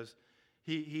because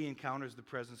he encounters the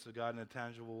presence of God in a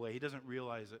tangible way. He doesn't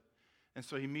realize it. And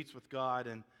so he meets with God,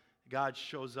 and God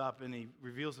shows up, and he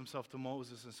reveals himself to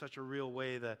Moses in such a real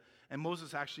way and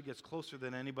Moses actually gets closer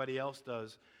than anybody else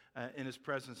does in his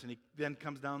presence. And he then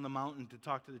comes down the mountain to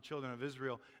talk to the children of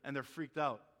Israel, and they're freaked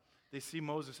out. They see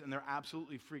Moses, and they're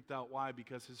absolutely freaked out. Why?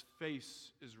 Because his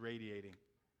face is radiating.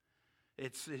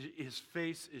 His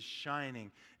face is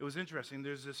shining. It was interesting.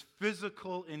 There's this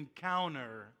physical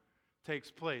encounter takes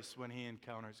place when he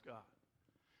encounters God.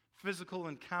 Physical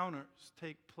encounters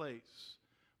take place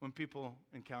when people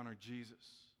encounter Jesus.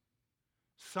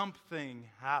 Something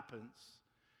happens.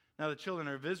 Now the children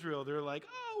of Israel, they're like,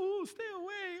 oh, stay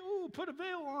away. Oh, put a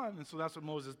veil on. And so that's what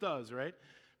Moses does, right?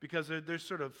 Because they're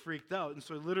sort of freaked out. And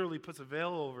so he literally puts a veil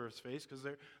over his face because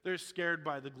they're scared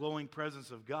by the glowing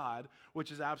presence of God,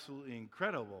 which is absolutely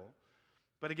incredible.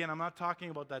 But again, I'm not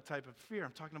talking about that type of fear.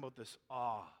 I'm talking about this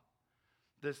awe.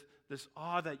 This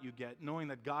awe that you get, knowing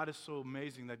that God is so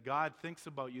amazing, that God thinks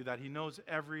about you, that he knows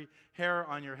every hair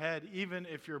on your head. Even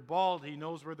if you're bald, he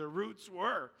knows where the roots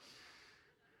were.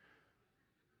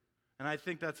 And I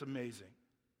think that's amazing.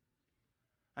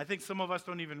 I think some of us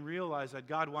don't even realize that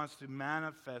God wants to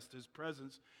manifest his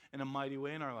presence in a mighty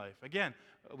way in our life. Again,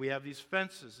 we have these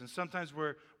fences, and sometimes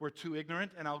we're too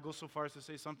ignorant, and I'll go so far as to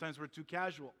say sometimes we're too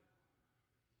casual.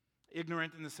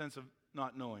 Ignorant in the sense of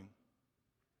not knowing.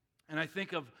 And I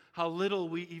think of how little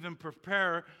we even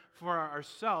prepare for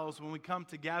ourselves when we come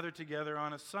to gather together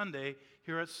on a Sunday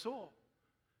here at Soul.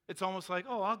 It's almost like,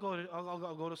 oh, I'll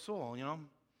go to Soul,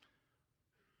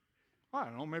 I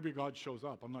don't know, maybe God shows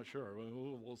up. I'm not sure.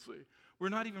 We'll see. We're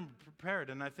not even prepared,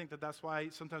 and I think that that's why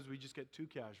sometimes we just get too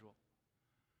casual.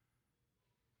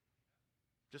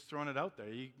 Just throwing it out there.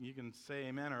 You can say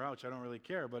amen or ouch, I don't really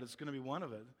care, but it's going to be one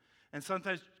of it. And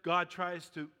sometimes God tries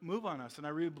to move on us, and I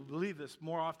really believe this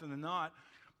more often than not.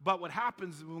 But what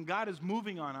happens when God is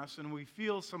moving on us and we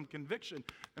feel some conviction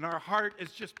and our heart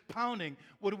is just pounding,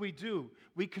 what do?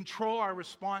 We control our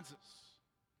responses.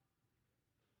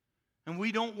 And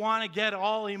we don't want to get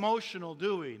all emotional,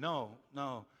 do we? No.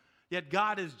 Yet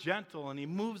God is gentle, and he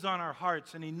moves on our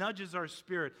hearts, and he nudges our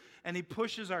spirit, and he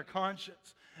pushes our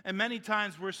conscience. And many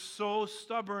times we're so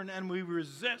stubborn and we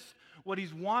resist what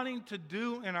he's wanting to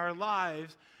do in our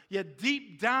lives, yet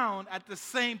deep down at the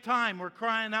same time we're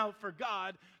crying out for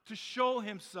God to show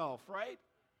himself, right?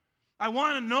 I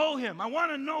want to know him. I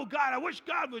want to know God. I wish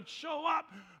God would show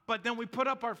up. But then we put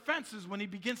up our fences when he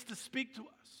begins to speak to us.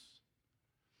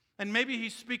 And maybe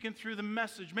he's speaking through the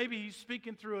message. Maybe he's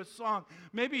speaking through a song.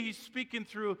 Maybe he's speaking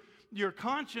through your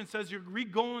conscience as you're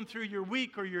going through your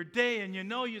week or your day, and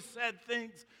you said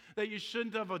things that you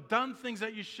shouldn't have or done things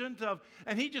that you shouldn't have,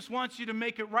 and he just wants you to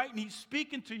make it right, and he's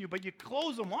speaking to you, but you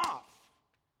close him off.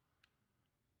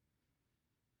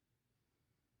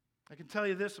 I can tell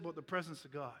you this about the presence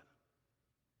of God.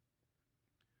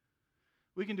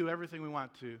 We can do everything we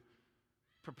want to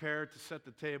prepare to set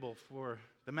the table for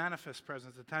the manifest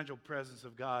presence, the tangible presence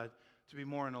of God to be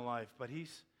more in our life. But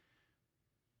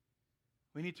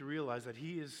we need to realize that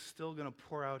he is still going to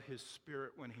pour out his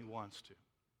Spirit when he wants to.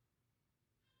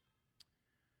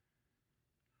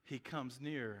 He comes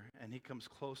near and he comes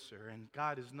closer, and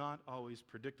God is not always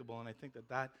predictable, and I think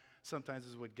that sometimes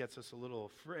is what gets us a little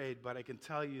afraid. But I can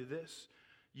tell you this,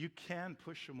 you can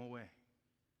push him away.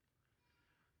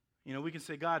 We can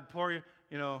say, God, pour your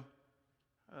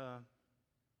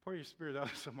Spirit out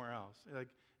somewhere else.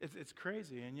 It's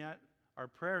crazy, and yet our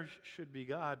prayer should be,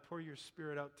 God, pour your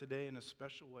Spirit out today in a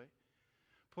special way.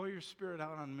 Pour your Spirit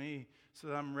out on me so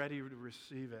that I'm ready to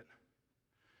receive it.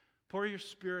 Pour your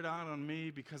Spirit out on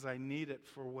me because I need it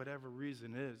for whatever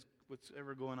reason is, what's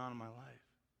ever going on in my life.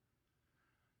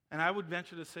 And I would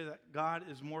venture to say that God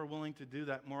is more willing to do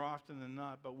that more often than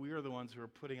not, but we are the ones who are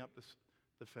putting up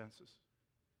the fences.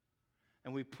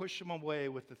 And we push them away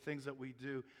with the things that we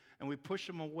do, and we push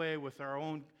them away with our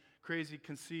own crazy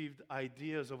conceived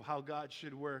ideas of how God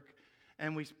should work.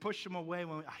 And we push them away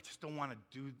when I just don't want to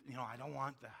do, I don't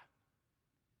want that.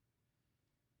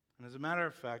 And as a matter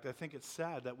of fact, I think it's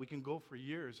sad that we can go for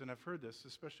years, and I've heard this,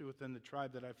 especially within the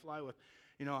tribe that I fly with.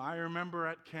 I remember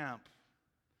at camp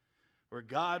where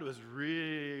God was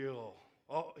real.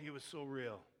 Oh, he was so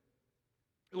real.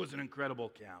 It was an incredible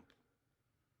camp.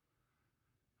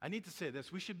 I need to say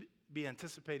this. We should be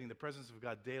anticipating the presence of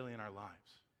God daily in our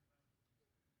lives.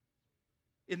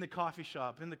 In the coffee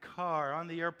shop, in the car, on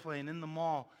the airplane, in the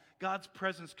mall. God's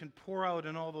presence can pour out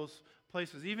in all those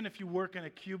places. Even if you work in a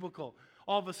cubicle,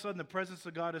 all of a sudden the presence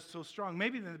of God is so strong.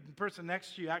 Maybe the person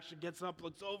next to you actually gets up,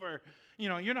 looks over.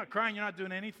 You're not crying, you're not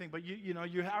doing anything, but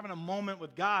you're having a moment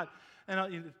with God.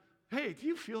 And hey, do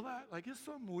you feel that? Like, is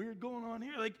something weird going on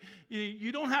here? Like,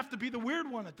 you don't have to be the weird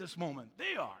one at this moment.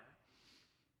 They are.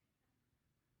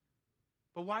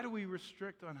 But why do we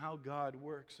restrict on how God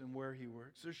works and where he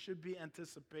works? There should be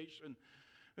anticipation.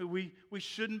 We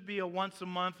shouldn't be a once a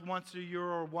month, once a year,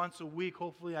 or once a week,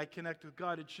 hopefully I connect with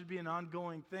God. It should be an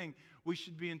ongoing thing. We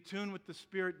should be in tune with the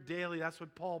Spirit daily. That's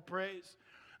what Paul prays.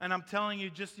 And I'm telling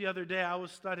you, just the other day I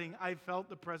was studying, I felt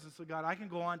the presence of God. I can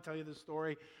go on and tell you this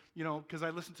story, because I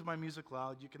listen to my music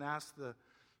loud. You can ask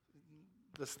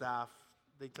the staff.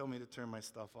 They tell me to turn my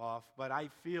stuff off. But I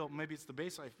feel, maybe it's the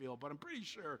bass I feel, but I'm pretty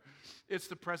sure it's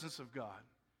the presence of God.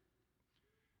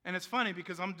 And it's funny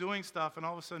because I'm doing stuff and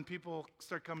all of a sudden people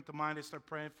start coming to mind. I start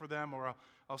praying for them, or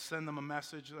I'll send them a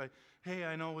message like, hey,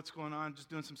 I know what's going on, just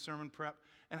doing some sermon prep.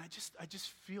 And I just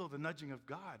feel the nudging of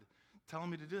God telling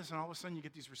me to do this. And all of a sudden you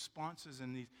get these responses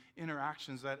and these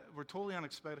interactions that were totally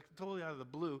unexpected, totally out of the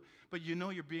blue. But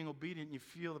you're being obedient and you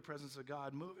feel the presence of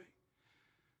God moving.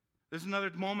 There's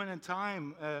another moment in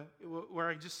time where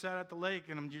I just sat at the lake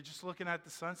and you're just looking at the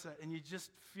sunset and you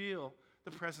just feel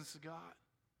the presence of God.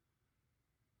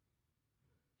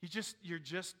 You're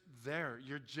just there.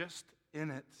 You're just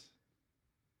in it.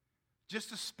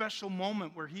 Just a special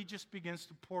moment where he just begins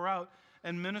to pour out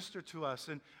and minister to us.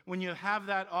 And when you have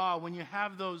that awe, when you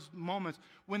have those moments,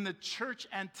 when the church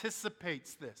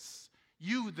anticipates this,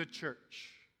 you, the church,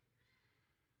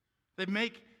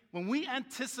 when we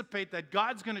anticipate that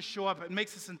God's going to show up, it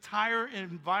makes this entire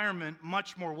environment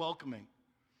much more welcoming.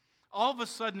 All of a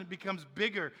sudden, it becomes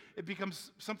bigger. It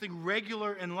becomes something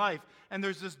regular in life. And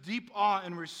there's this deep awe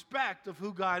and respect of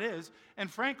who God is.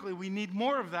 And frankly, we need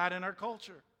more of that in our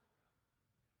culture.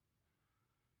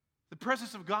 The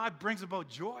presence of God brings about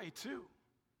joy, too.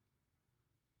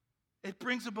 It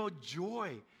brings about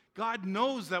joy. God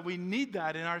knows that we need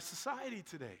that in our society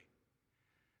today.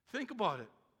 Think about it.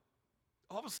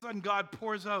 All of a sudden, God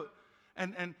pours out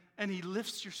and he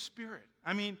lifts your spirit.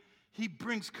 I mean, he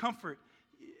brings comfort.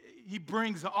 He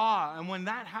brings awe. And when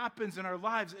that happens in our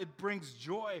lives, it brings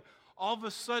joy. All of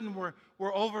a sudden, we're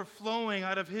overflowing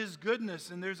out of his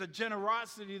goodness. And there's a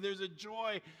generosity, there's a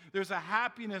joy, there's a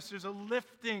happiness, there's a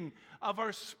lifting of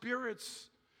our spirits.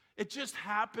 It just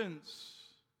happens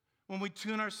when we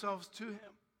tune ourselves to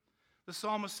him. The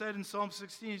psalmist said in Psalm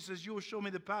 16, he says, you will show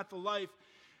me the path of life.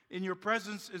 In your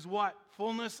presence is what?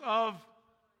 Fullness of?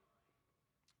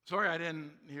 Sorry, I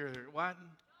didn't hear what?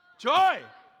 Joy.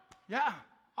 Yeah,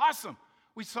 awesome.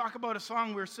 We talk about a song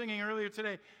we were singing earlier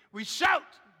today. We shout.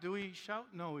 Do we shout?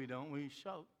 No, we don't. We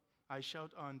shout. I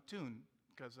shout on tune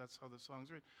because that's how the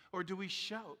song's written. Or do we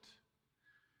shout?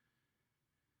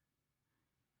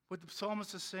 What the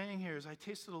psalmist is saying here is, I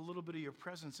tasted a little bit of your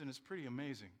presence and it's pretty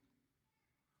amazing.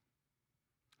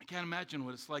 I can't imagine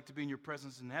what it's like to be in your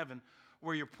presence in heaven,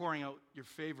 where you're pouring out your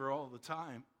favor all the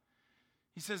time.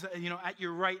 He says, at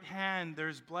your right hand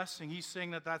there's blessing. He's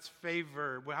saying that that's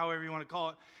favor, however you want to call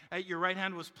it. At your right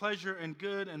hand was pleasure and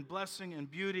good and blessing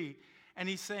and beauty. And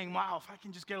he's saying, wow, if I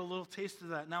can just get a little taste of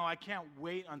that now, I can't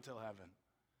wait until heaven.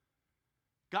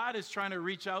 God is trying to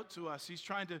reach out to us. He's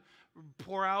trying to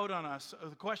pour out on us.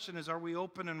 The question is, are we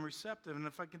open and receptive? And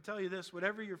if I can tell you this,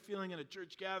 whatever you're feeling in a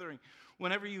church gathering,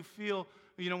 whenever you feel,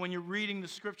 when you're reading the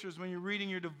scriptures, when you're reading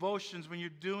your devotions, when you're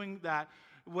doing that,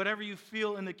 whatever you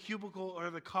feel in the cubicle or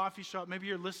the coffee shop, maybe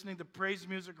you're listening to praise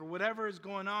music or whatever is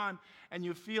going on and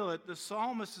you feel it, the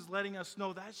psalmist is letting us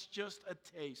know that's just a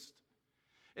taste.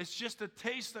 It's just a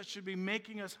taste that should be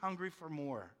making us hungry for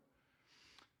more.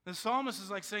 The psalmist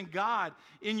is like saying, God,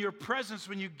 in your presence,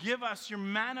 when you give us your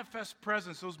manifest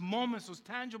presence, those moments, those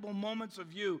tangible moments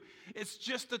of you, it's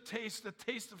just a taste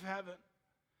of heaven.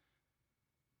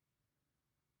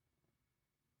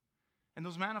 And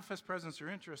those manifest presence are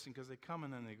interesting because they come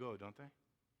and then they go, don't they?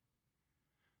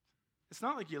 It's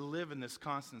not like you live in this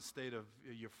constant state of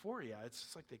euphoria. It's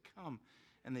just like they come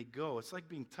and they go. It's like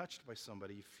being touched by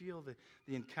somebody. You feel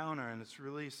the encounter and it's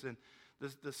released. And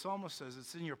the psalmist says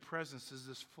it's in your presence is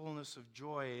this fullness of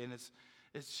joy. And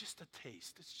it's just a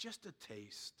taste. It's just a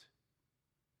taste.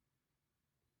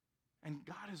 And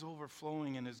God is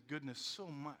overflowing in his goodness so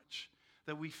much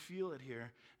that we feel it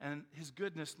here. And his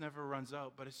goodness never runs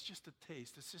out, but it's just a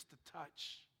taste. It's just a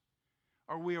touch.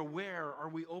 Are we aware? Are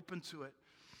we open to it?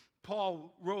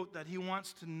 Paul wrote that he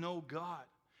wants to know God.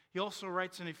 He also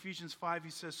writes in Ephesians 5, he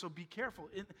says, so be careful.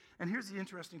 And here's the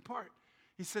interesting part.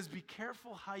 He says, be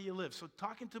careful how you live. So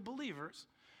talking to believers,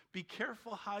 be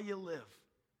careful how you live.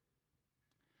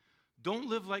 Don't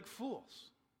live like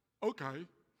fools. Okay.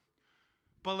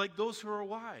 But like those who are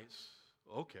wise.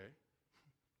 Okay.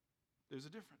 There's a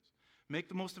difference. Make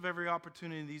the most of every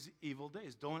opportunity in these evil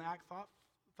days. Don't act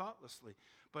thoughtlessly.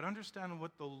 But understand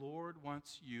what the Lord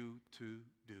wants you to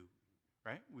do.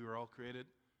 Right? We were all created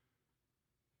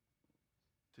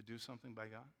to do something by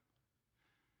God.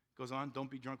 Goes on, don't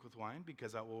be drunk with wine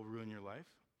because that will ruin your life.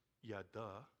 Yeah,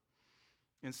 duh.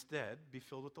 Instead, be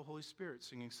filled with the Holy Spirit,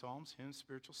 singing psalms, hymns,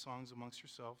 spiritual songs amongst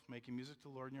yourself, making music to the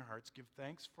Lord in your hearts. Give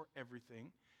thanks for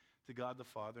everything to God the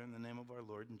Father in the name of our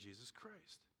Lord and Jesus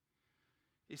Christ.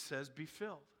 He says, be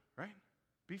filled, right?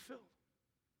 Be filled.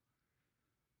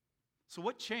 So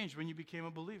what changed when you became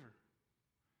a believer?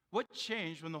 What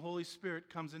changed when the Holy Spirit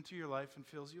comes into your life and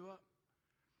fills you up?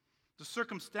 The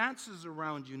circumstances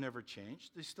around you never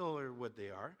changed. They still are what they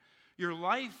are. Your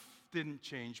life didn't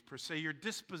change per se. Your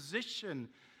disposition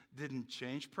didn't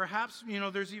change. Perhaps,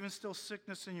 there's even still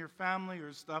sickness in your family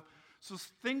or stuff. So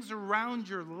things around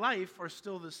your life are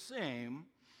still the same.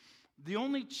 The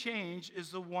only change is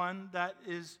the one that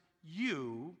is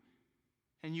you,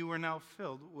 and you are now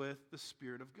filled with the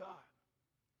Spirit of God.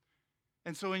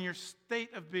 And so in your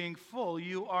state of being full,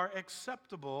 you are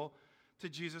acceptable to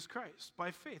Jesus Christ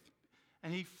by faith.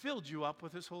 And he filled you up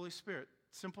with his Holy Spirit.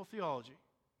 Simple theology.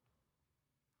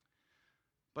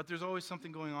 But there's always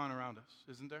something going on around us,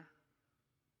 isn't there?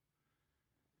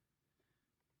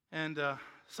 And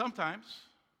sometimes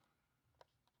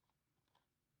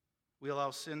we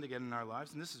allow sin to get in our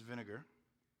lives, and this is vinegar.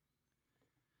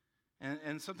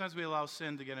 And sometimes we allow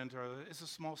sin to get into our lives. It's the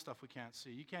small stuff we can't see.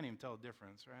 You can't even tell the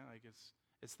difference, right? Like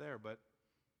it's there, but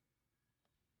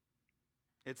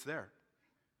it's there.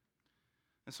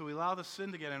 And so we allow the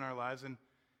sin to get in our lives, and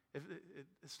it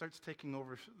starts taking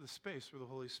over the space where the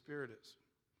Holy Spirit is.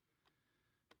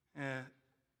 And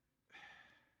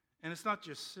it's not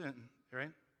just sin, right?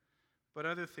 But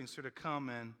other things sort of come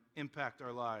and impact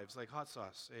our lives, like hot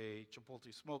sauce, a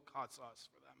Chipotle smoked hot sauce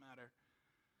for that matter.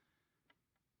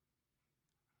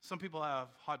 Some people have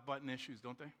hot button issues,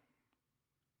 don't they?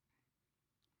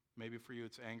 Maybe for you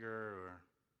it's anger, or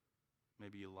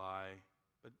maybe you lie.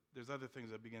 But there's other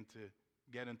things that begin to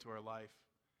get into our life,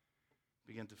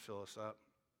 begin to fill us up.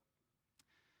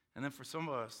 And then for some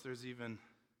of us, there's even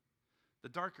the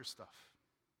darker stuff.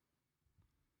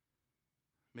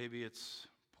 Maybe it's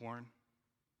porn,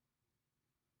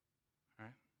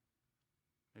 right?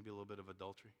 Maybe a little bit of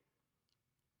adultery.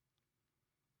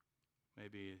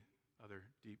 Maybe other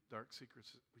deep, dark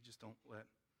secrets that we just don't let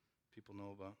people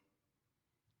know about.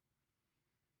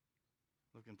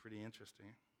 Looking pretty interesting.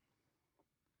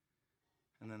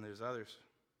 And then there's others.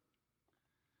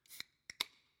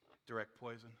 Direct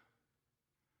poison.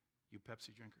 You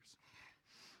Pepsi drinkers.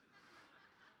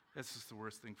 That's just the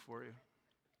worst thing for you,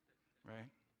 right?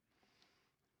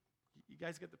 You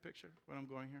guys get the picture of what I'm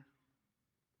going here?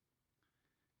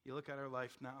 You look at our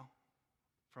life now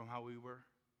from how we were,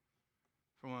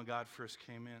 from when God first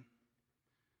came in.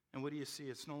 And what do you see?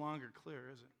 It's no longer clear,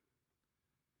 is it?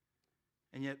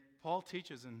 And yet, Paul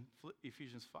teaches in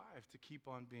Ephesians 5 to keep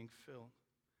on being filled.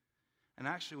 And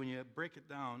actually, when you break it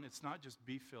down, it's not just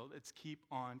be filled, it's keep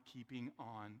on keeping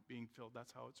on being filled.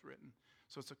 That's how it's written.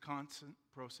 So it's a constant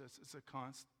process. It's a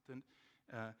constant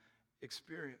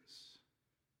experience.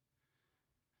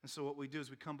 And so what we do is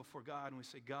we come before God and we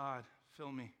say, God,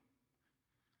 fill me.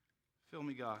 Fill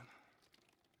me, God.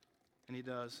 And he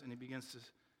does, and he begins to,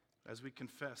 as we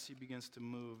confess, he begins to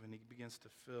move and he begins to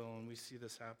fill, and we see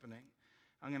this happening.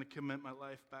 I'm going to commit my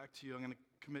life back to you. I'm going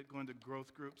to commit going to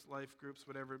growth groups, life groups,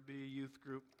 whatever it be, youth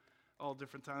group, all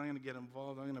different times. I'm going to get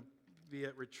involved. I'm going to be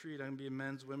at retreat. I'm going to be in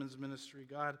men's, women's ministry.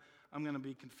 God, I'm going to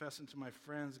be confessing to my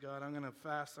friends. God, I'm going to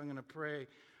fast. I'm going to pray.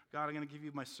 God, I'm going to give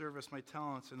you my service, my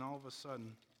talents. And all of a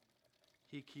sudden,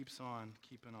 he keeps on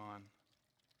keeping on.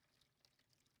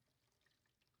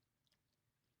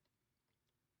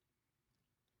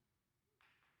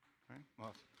 Right?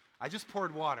 Well, I just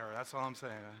poured water. That's all I'm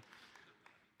saying.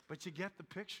 But you get the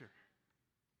picture.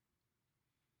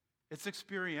 It's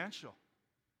experiential.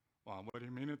 Well, what do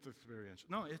you mean it's experiential?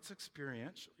 No, it's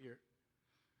experiential here.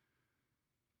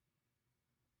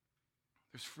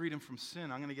 There's freedom from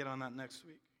sin. I'm going to get on that next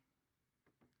week.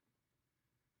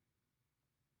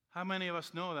 How many of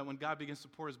us know that when God begins to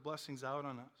pour his blessings out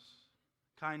on us,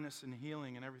 kindness and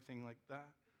healing and everything like that,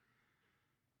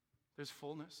 there's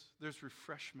fullness, there's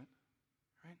refreshment,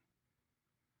 right?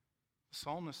 The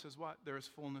psalmist says what? There is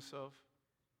fullness of.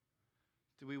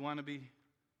 Do we want to be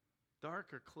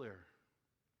dark or clear?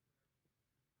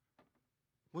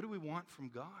 What do we want from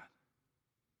God?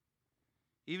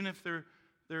 Even if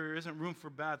there isn't room for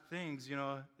bad things,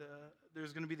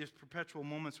 there's going to be these perpetual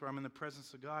moments where I'm in the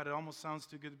presence of God. It almost sounds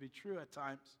too good to be true at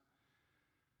times.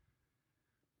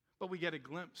 But we get a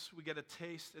glimpse, we get a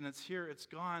taste, and it's here, it's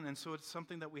gone. And so it's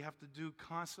something that we have to do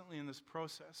constantly in this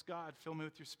process. God, fill me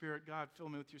with your Spirit. God, fill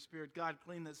me with your Spirit. God,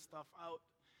 clean this stuff out.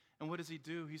 And what does he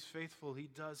do? He's faithful. He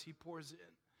does. He pours in.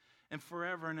 And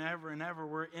forever and ever and ever,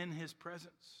 we're in his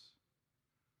presence.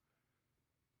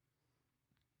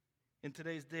 In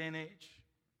today's day and age,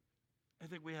 I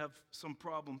think we have some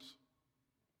problems.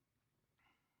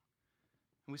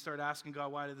 And we start asking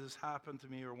God, why did this happen to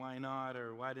me, or why not,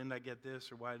 or why didn't I get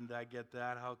this, or why didn't I get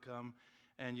that, how come?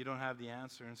 And you don't have the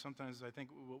answer. And sometimes I think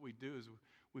what we do is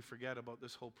we forget about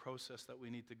this whole process that we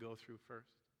need to go through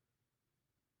first.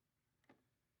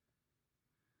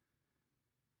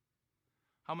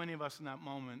 How many of us in that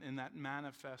moment, in that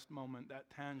manifest moment, that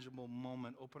tangible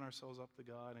moment, open ourselves up to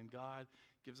God, and God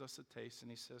gives us a taste,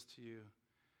 and he says to you,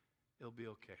 it'll be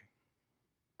okay.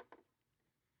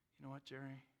 You know what,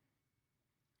 Jerry?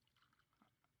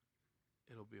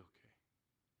 It'll be okay.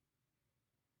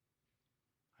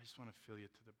 I just want to fill you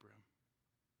to the brim.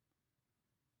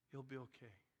 It'll be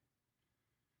okay.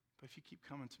 But if you keep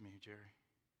coming to me, Jerry,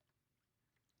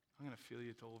 I'm going to fill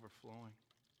you to overflowing.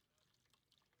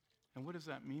 And what does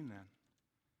that mean then?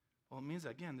 Well, it means,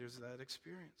 again, there's that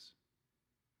experience.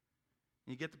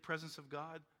 And you get the presence of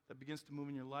God that begins to move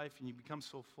in your life, and you become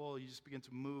so full, you just begin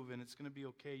to move, and it's going to be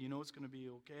okay. You know it's going to be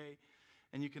okay.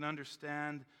 And you can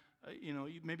understand,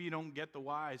 maybe you don't get the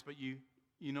whys, but you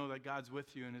know that God's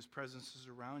with you and his presence is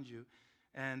around you.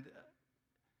 And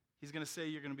he's going to say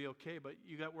you're going to be okay, but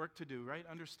you got work to do, right?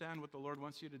 Understand what the Lord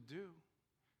wants you to do.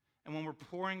 And when we're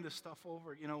pouring this stuff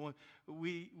over,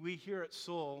 we here at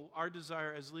Soul, our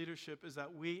desire as leadership is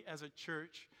that we as a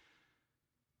church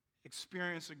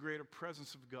experience a greater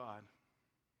presence of God.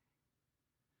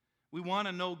 We want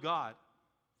to know God,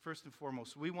 first and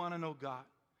foremost. We want to know God.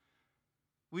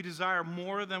 We desire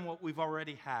more than what we've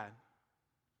already had.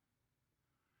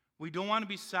 We don't want to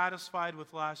be satisfied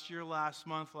with last year, last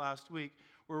month, last week.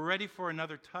 We're ready for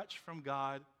another touch from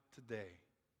God today.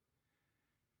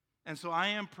 And so I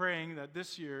am praying that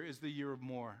this year is the year of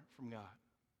more from God.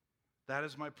 That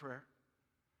is my prayer.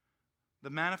 The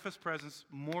manifest presence,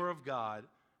 more of God,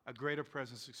 a greater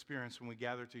presence experience when we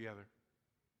gather together.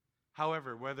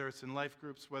 However, whether it's in life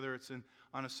groups, whether it's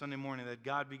on a Sunday morning, that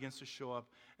God begins to show up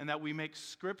and that we make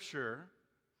Scripture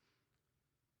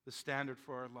the standard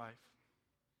for our life.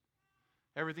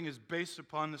 Everything is based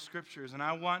upon the Scriptures. And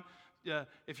I want,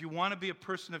 if you want to be a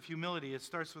person of humility, it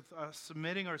starts with us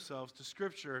submitting ourselves to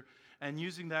Scripture and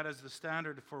using that as the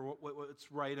standard for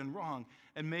what's right and wrong.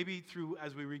 And maybe through,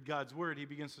 as we read God's Word, he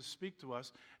begins to speak to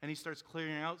us and he starts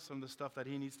clearing out some of the stuff that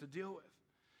he needs to deal with.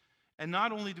 And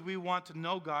not only do we want to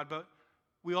know God, but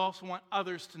we also want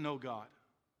others to know God.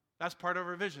 That's part of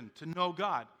our vision, to know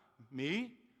God. Me,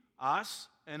 us,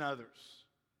 and others.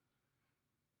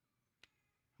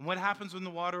 And what happens when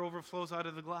the water overflows out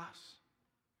of the glass?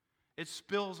 It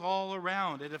spills all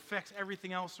around. It affects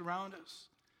everything else around us.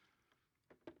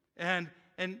 And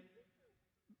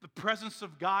the presence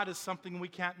of God is something we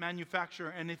can't manufacture.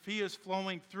 And if he is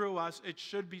flowing through us, it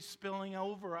should be spilling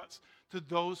over us to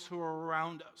those who are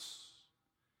around us.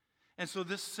 And so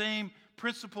this same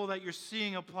principle that you're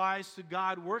seeing applies to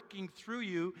God working through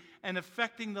you and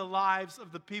affecting the lives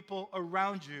of the people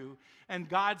around you. And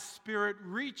God's Spirit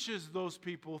reaches those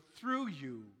people through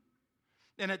you.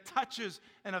 And it touches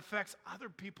and affects other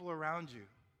people around you.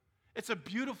 It's a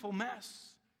beautiful mess.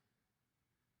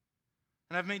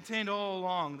 And I've maintained all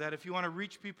along that if you want to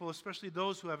reach people, especially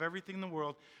those who have everything in the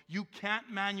world, you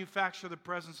can't manufacture the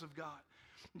presence of God.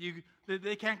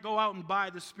 They can't go out and buy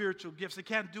the spiritual gifts. They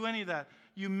can't do any of that.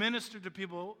 You minister to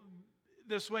people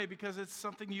this way because it's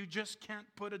something you just can't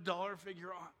put a dollar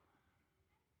figure on.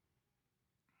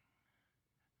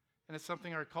 And it's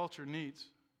something our culture needs.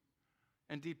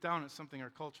 And deep down, it's something our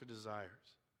culture desires.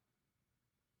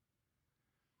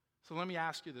 So let me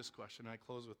ask you this question, and I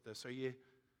close with this. Are you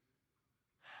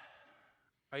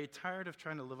Are you tired of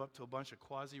trying to live up to a bunch of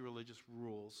quasi-religious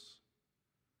rules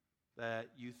that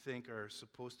you think are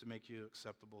supposed to make you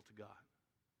acceptable to God?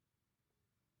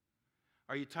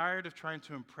 Are you tired of trying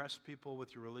to impress people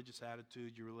with your religious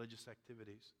attitude, your religious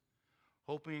activities,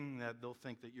 hoping that they'll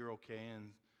think that you're okay and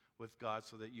with God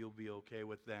so that you'll be okay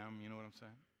with them? You know what I'm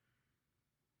saying?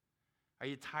 Are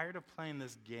you tired of playing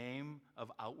this game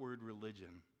of outward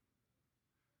religion?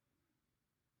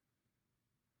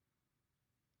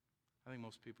 I think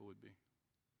most people would be.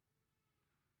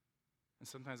 And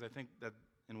sometimes I think that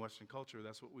in Western culture,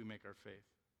 that's what we make our faith.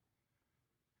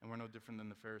 And we're no different than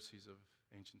the Pharisees of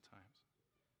ancient times.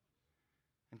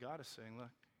 And God is saying,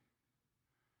 look,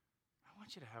 I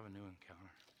want you to have a new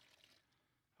encounter.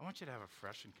 I want you to have a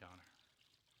fresh encounter.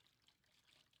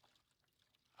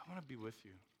 I want to be with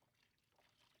you.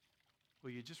 Will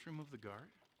you just remove the guard?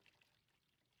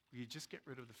 Will you just get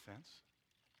rid of the fence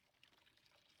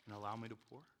and allow me to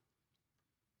pour?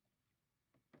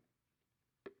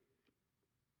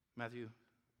 Matthew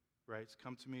writes,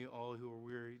 "Come to me, all who are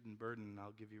wearied and burdened, and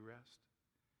I'll give you rest.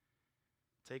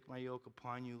 Take my yoke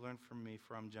upon you, learn from me,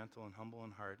 for I'm gentle and humble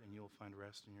in heart, and you will find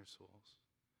rest in your souls.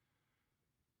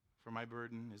 For my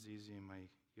burden is easy and my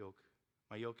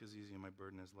yoke is easy and my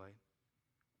burden is light."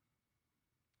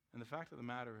 And the fact of the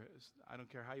matter is, I don't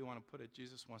care how you want to put it,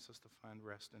 Jesus wants us to find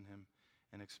rest in him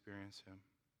and experience him.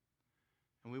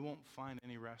 And we won't find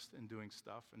any rest in doing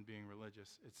stuff and being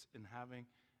religious. It's in having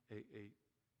a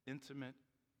intimate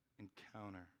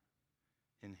encounter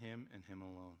in him and him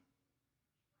alone.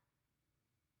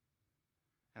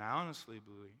 And I honestly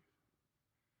believe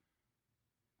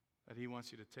that he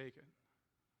wants you to take it.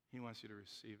 He wants you to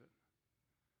receive it.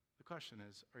 The question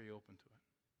is, are you open to it?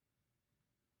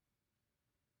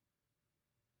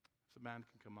 If the band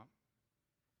can come up,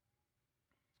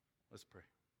 let's pray.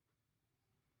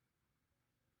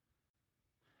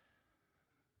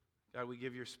 God, we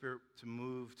give your Spirit to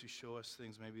move, to show us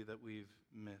things maybe that we've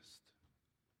missed.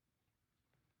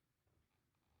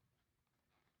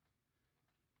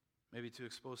 Maybe to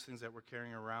expose things that we're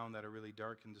carrying around that are really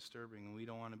dark and disturbing, and we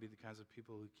don't want to be the kinds of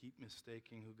people who keep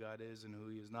mistaking who God is and who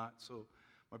he is not. So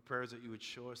my prayer is that you would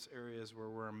show us areas where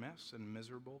we're a mess and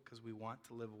miserable because we want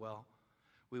to live well.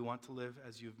 We want to live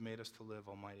as you've made us to live,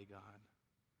 Almighty God.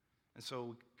 And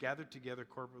so gathered together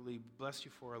corporately, bless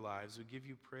you for our lives. We give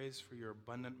you praise for your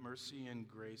abundant mercy and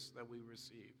grace that we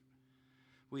receive.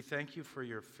 We thank you for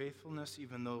your faithfulness,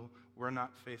 even though we're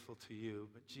not faithful to you.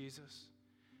 But Jesus,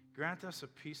 grant us a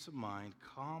peace of mind,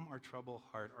 calm our troubled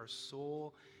heart. Our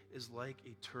soul is like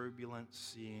a turbulent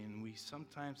sea, and we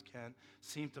sometimes can't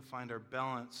seem to find our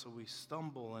balance, so we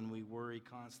stumble and we worry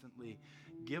constantly.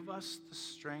 Give us the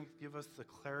strength, give us the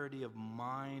clarity of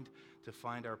mind to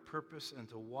find our purpose and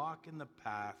to walk in the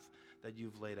path that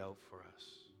you've laid out for us.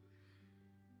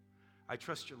 I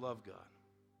trust your love, God,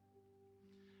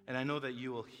 and I know that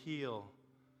you will heal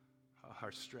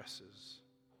our stresses.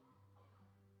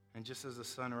 And just as the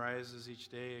sun rises each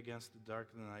day against the dark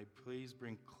of the night, please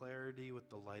bring clarity with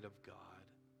the light of God.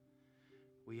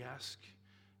 We ask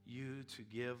you to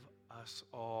give us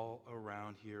all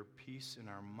around here peace in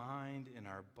our mind, in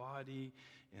our body,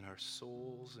 in our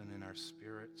souls, and in our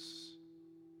spirits.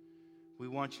 We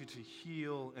want you to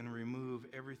heal and remove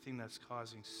everything that's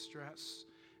causing stress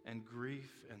and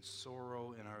grief and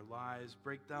sorrow in our lives.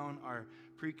 Break down our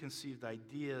preconceived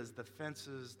ideas, the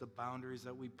fences, the boundaries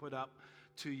that we put up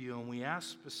to you, and we ask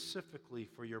specifically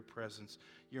for your presence,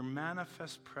 your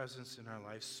manifest presence in our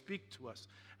lives. Speak to us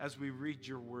as we read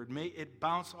your word. May it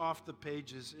bounce off the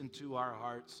pages into our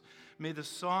hearts. May the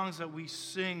songs that we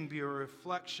sing be a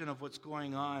reflection of what's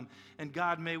going on. And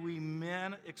God, may we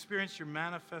experience your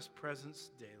manifest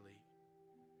presence daily.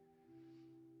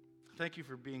 Thank you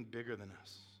for being bigger than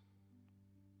us.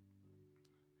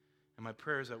 And my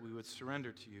prayer is that we would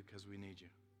surrender to you because we need you.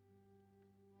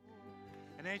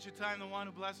 In ancient time, the one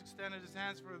who blessed extended his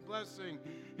hands for a blessing.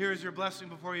 Here is your blessing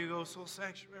before you go, soul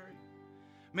sanctuary.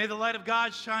 May the light of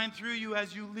God shine through you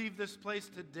as you leave this place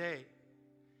today.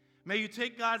 May you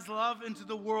take God's love into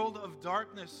the world of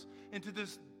darkness, into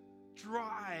this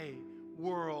dry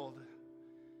world.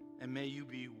 And may you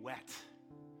be wet.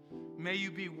 May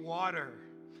you be water.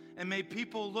 And may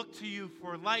people look to you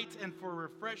for light and for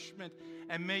refreshment.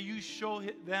 And may you show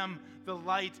them the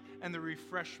light and the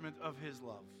refreshment of his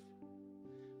love.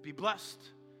 Be blessed,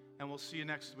 and we'll see you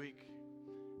next week.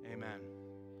 Amen.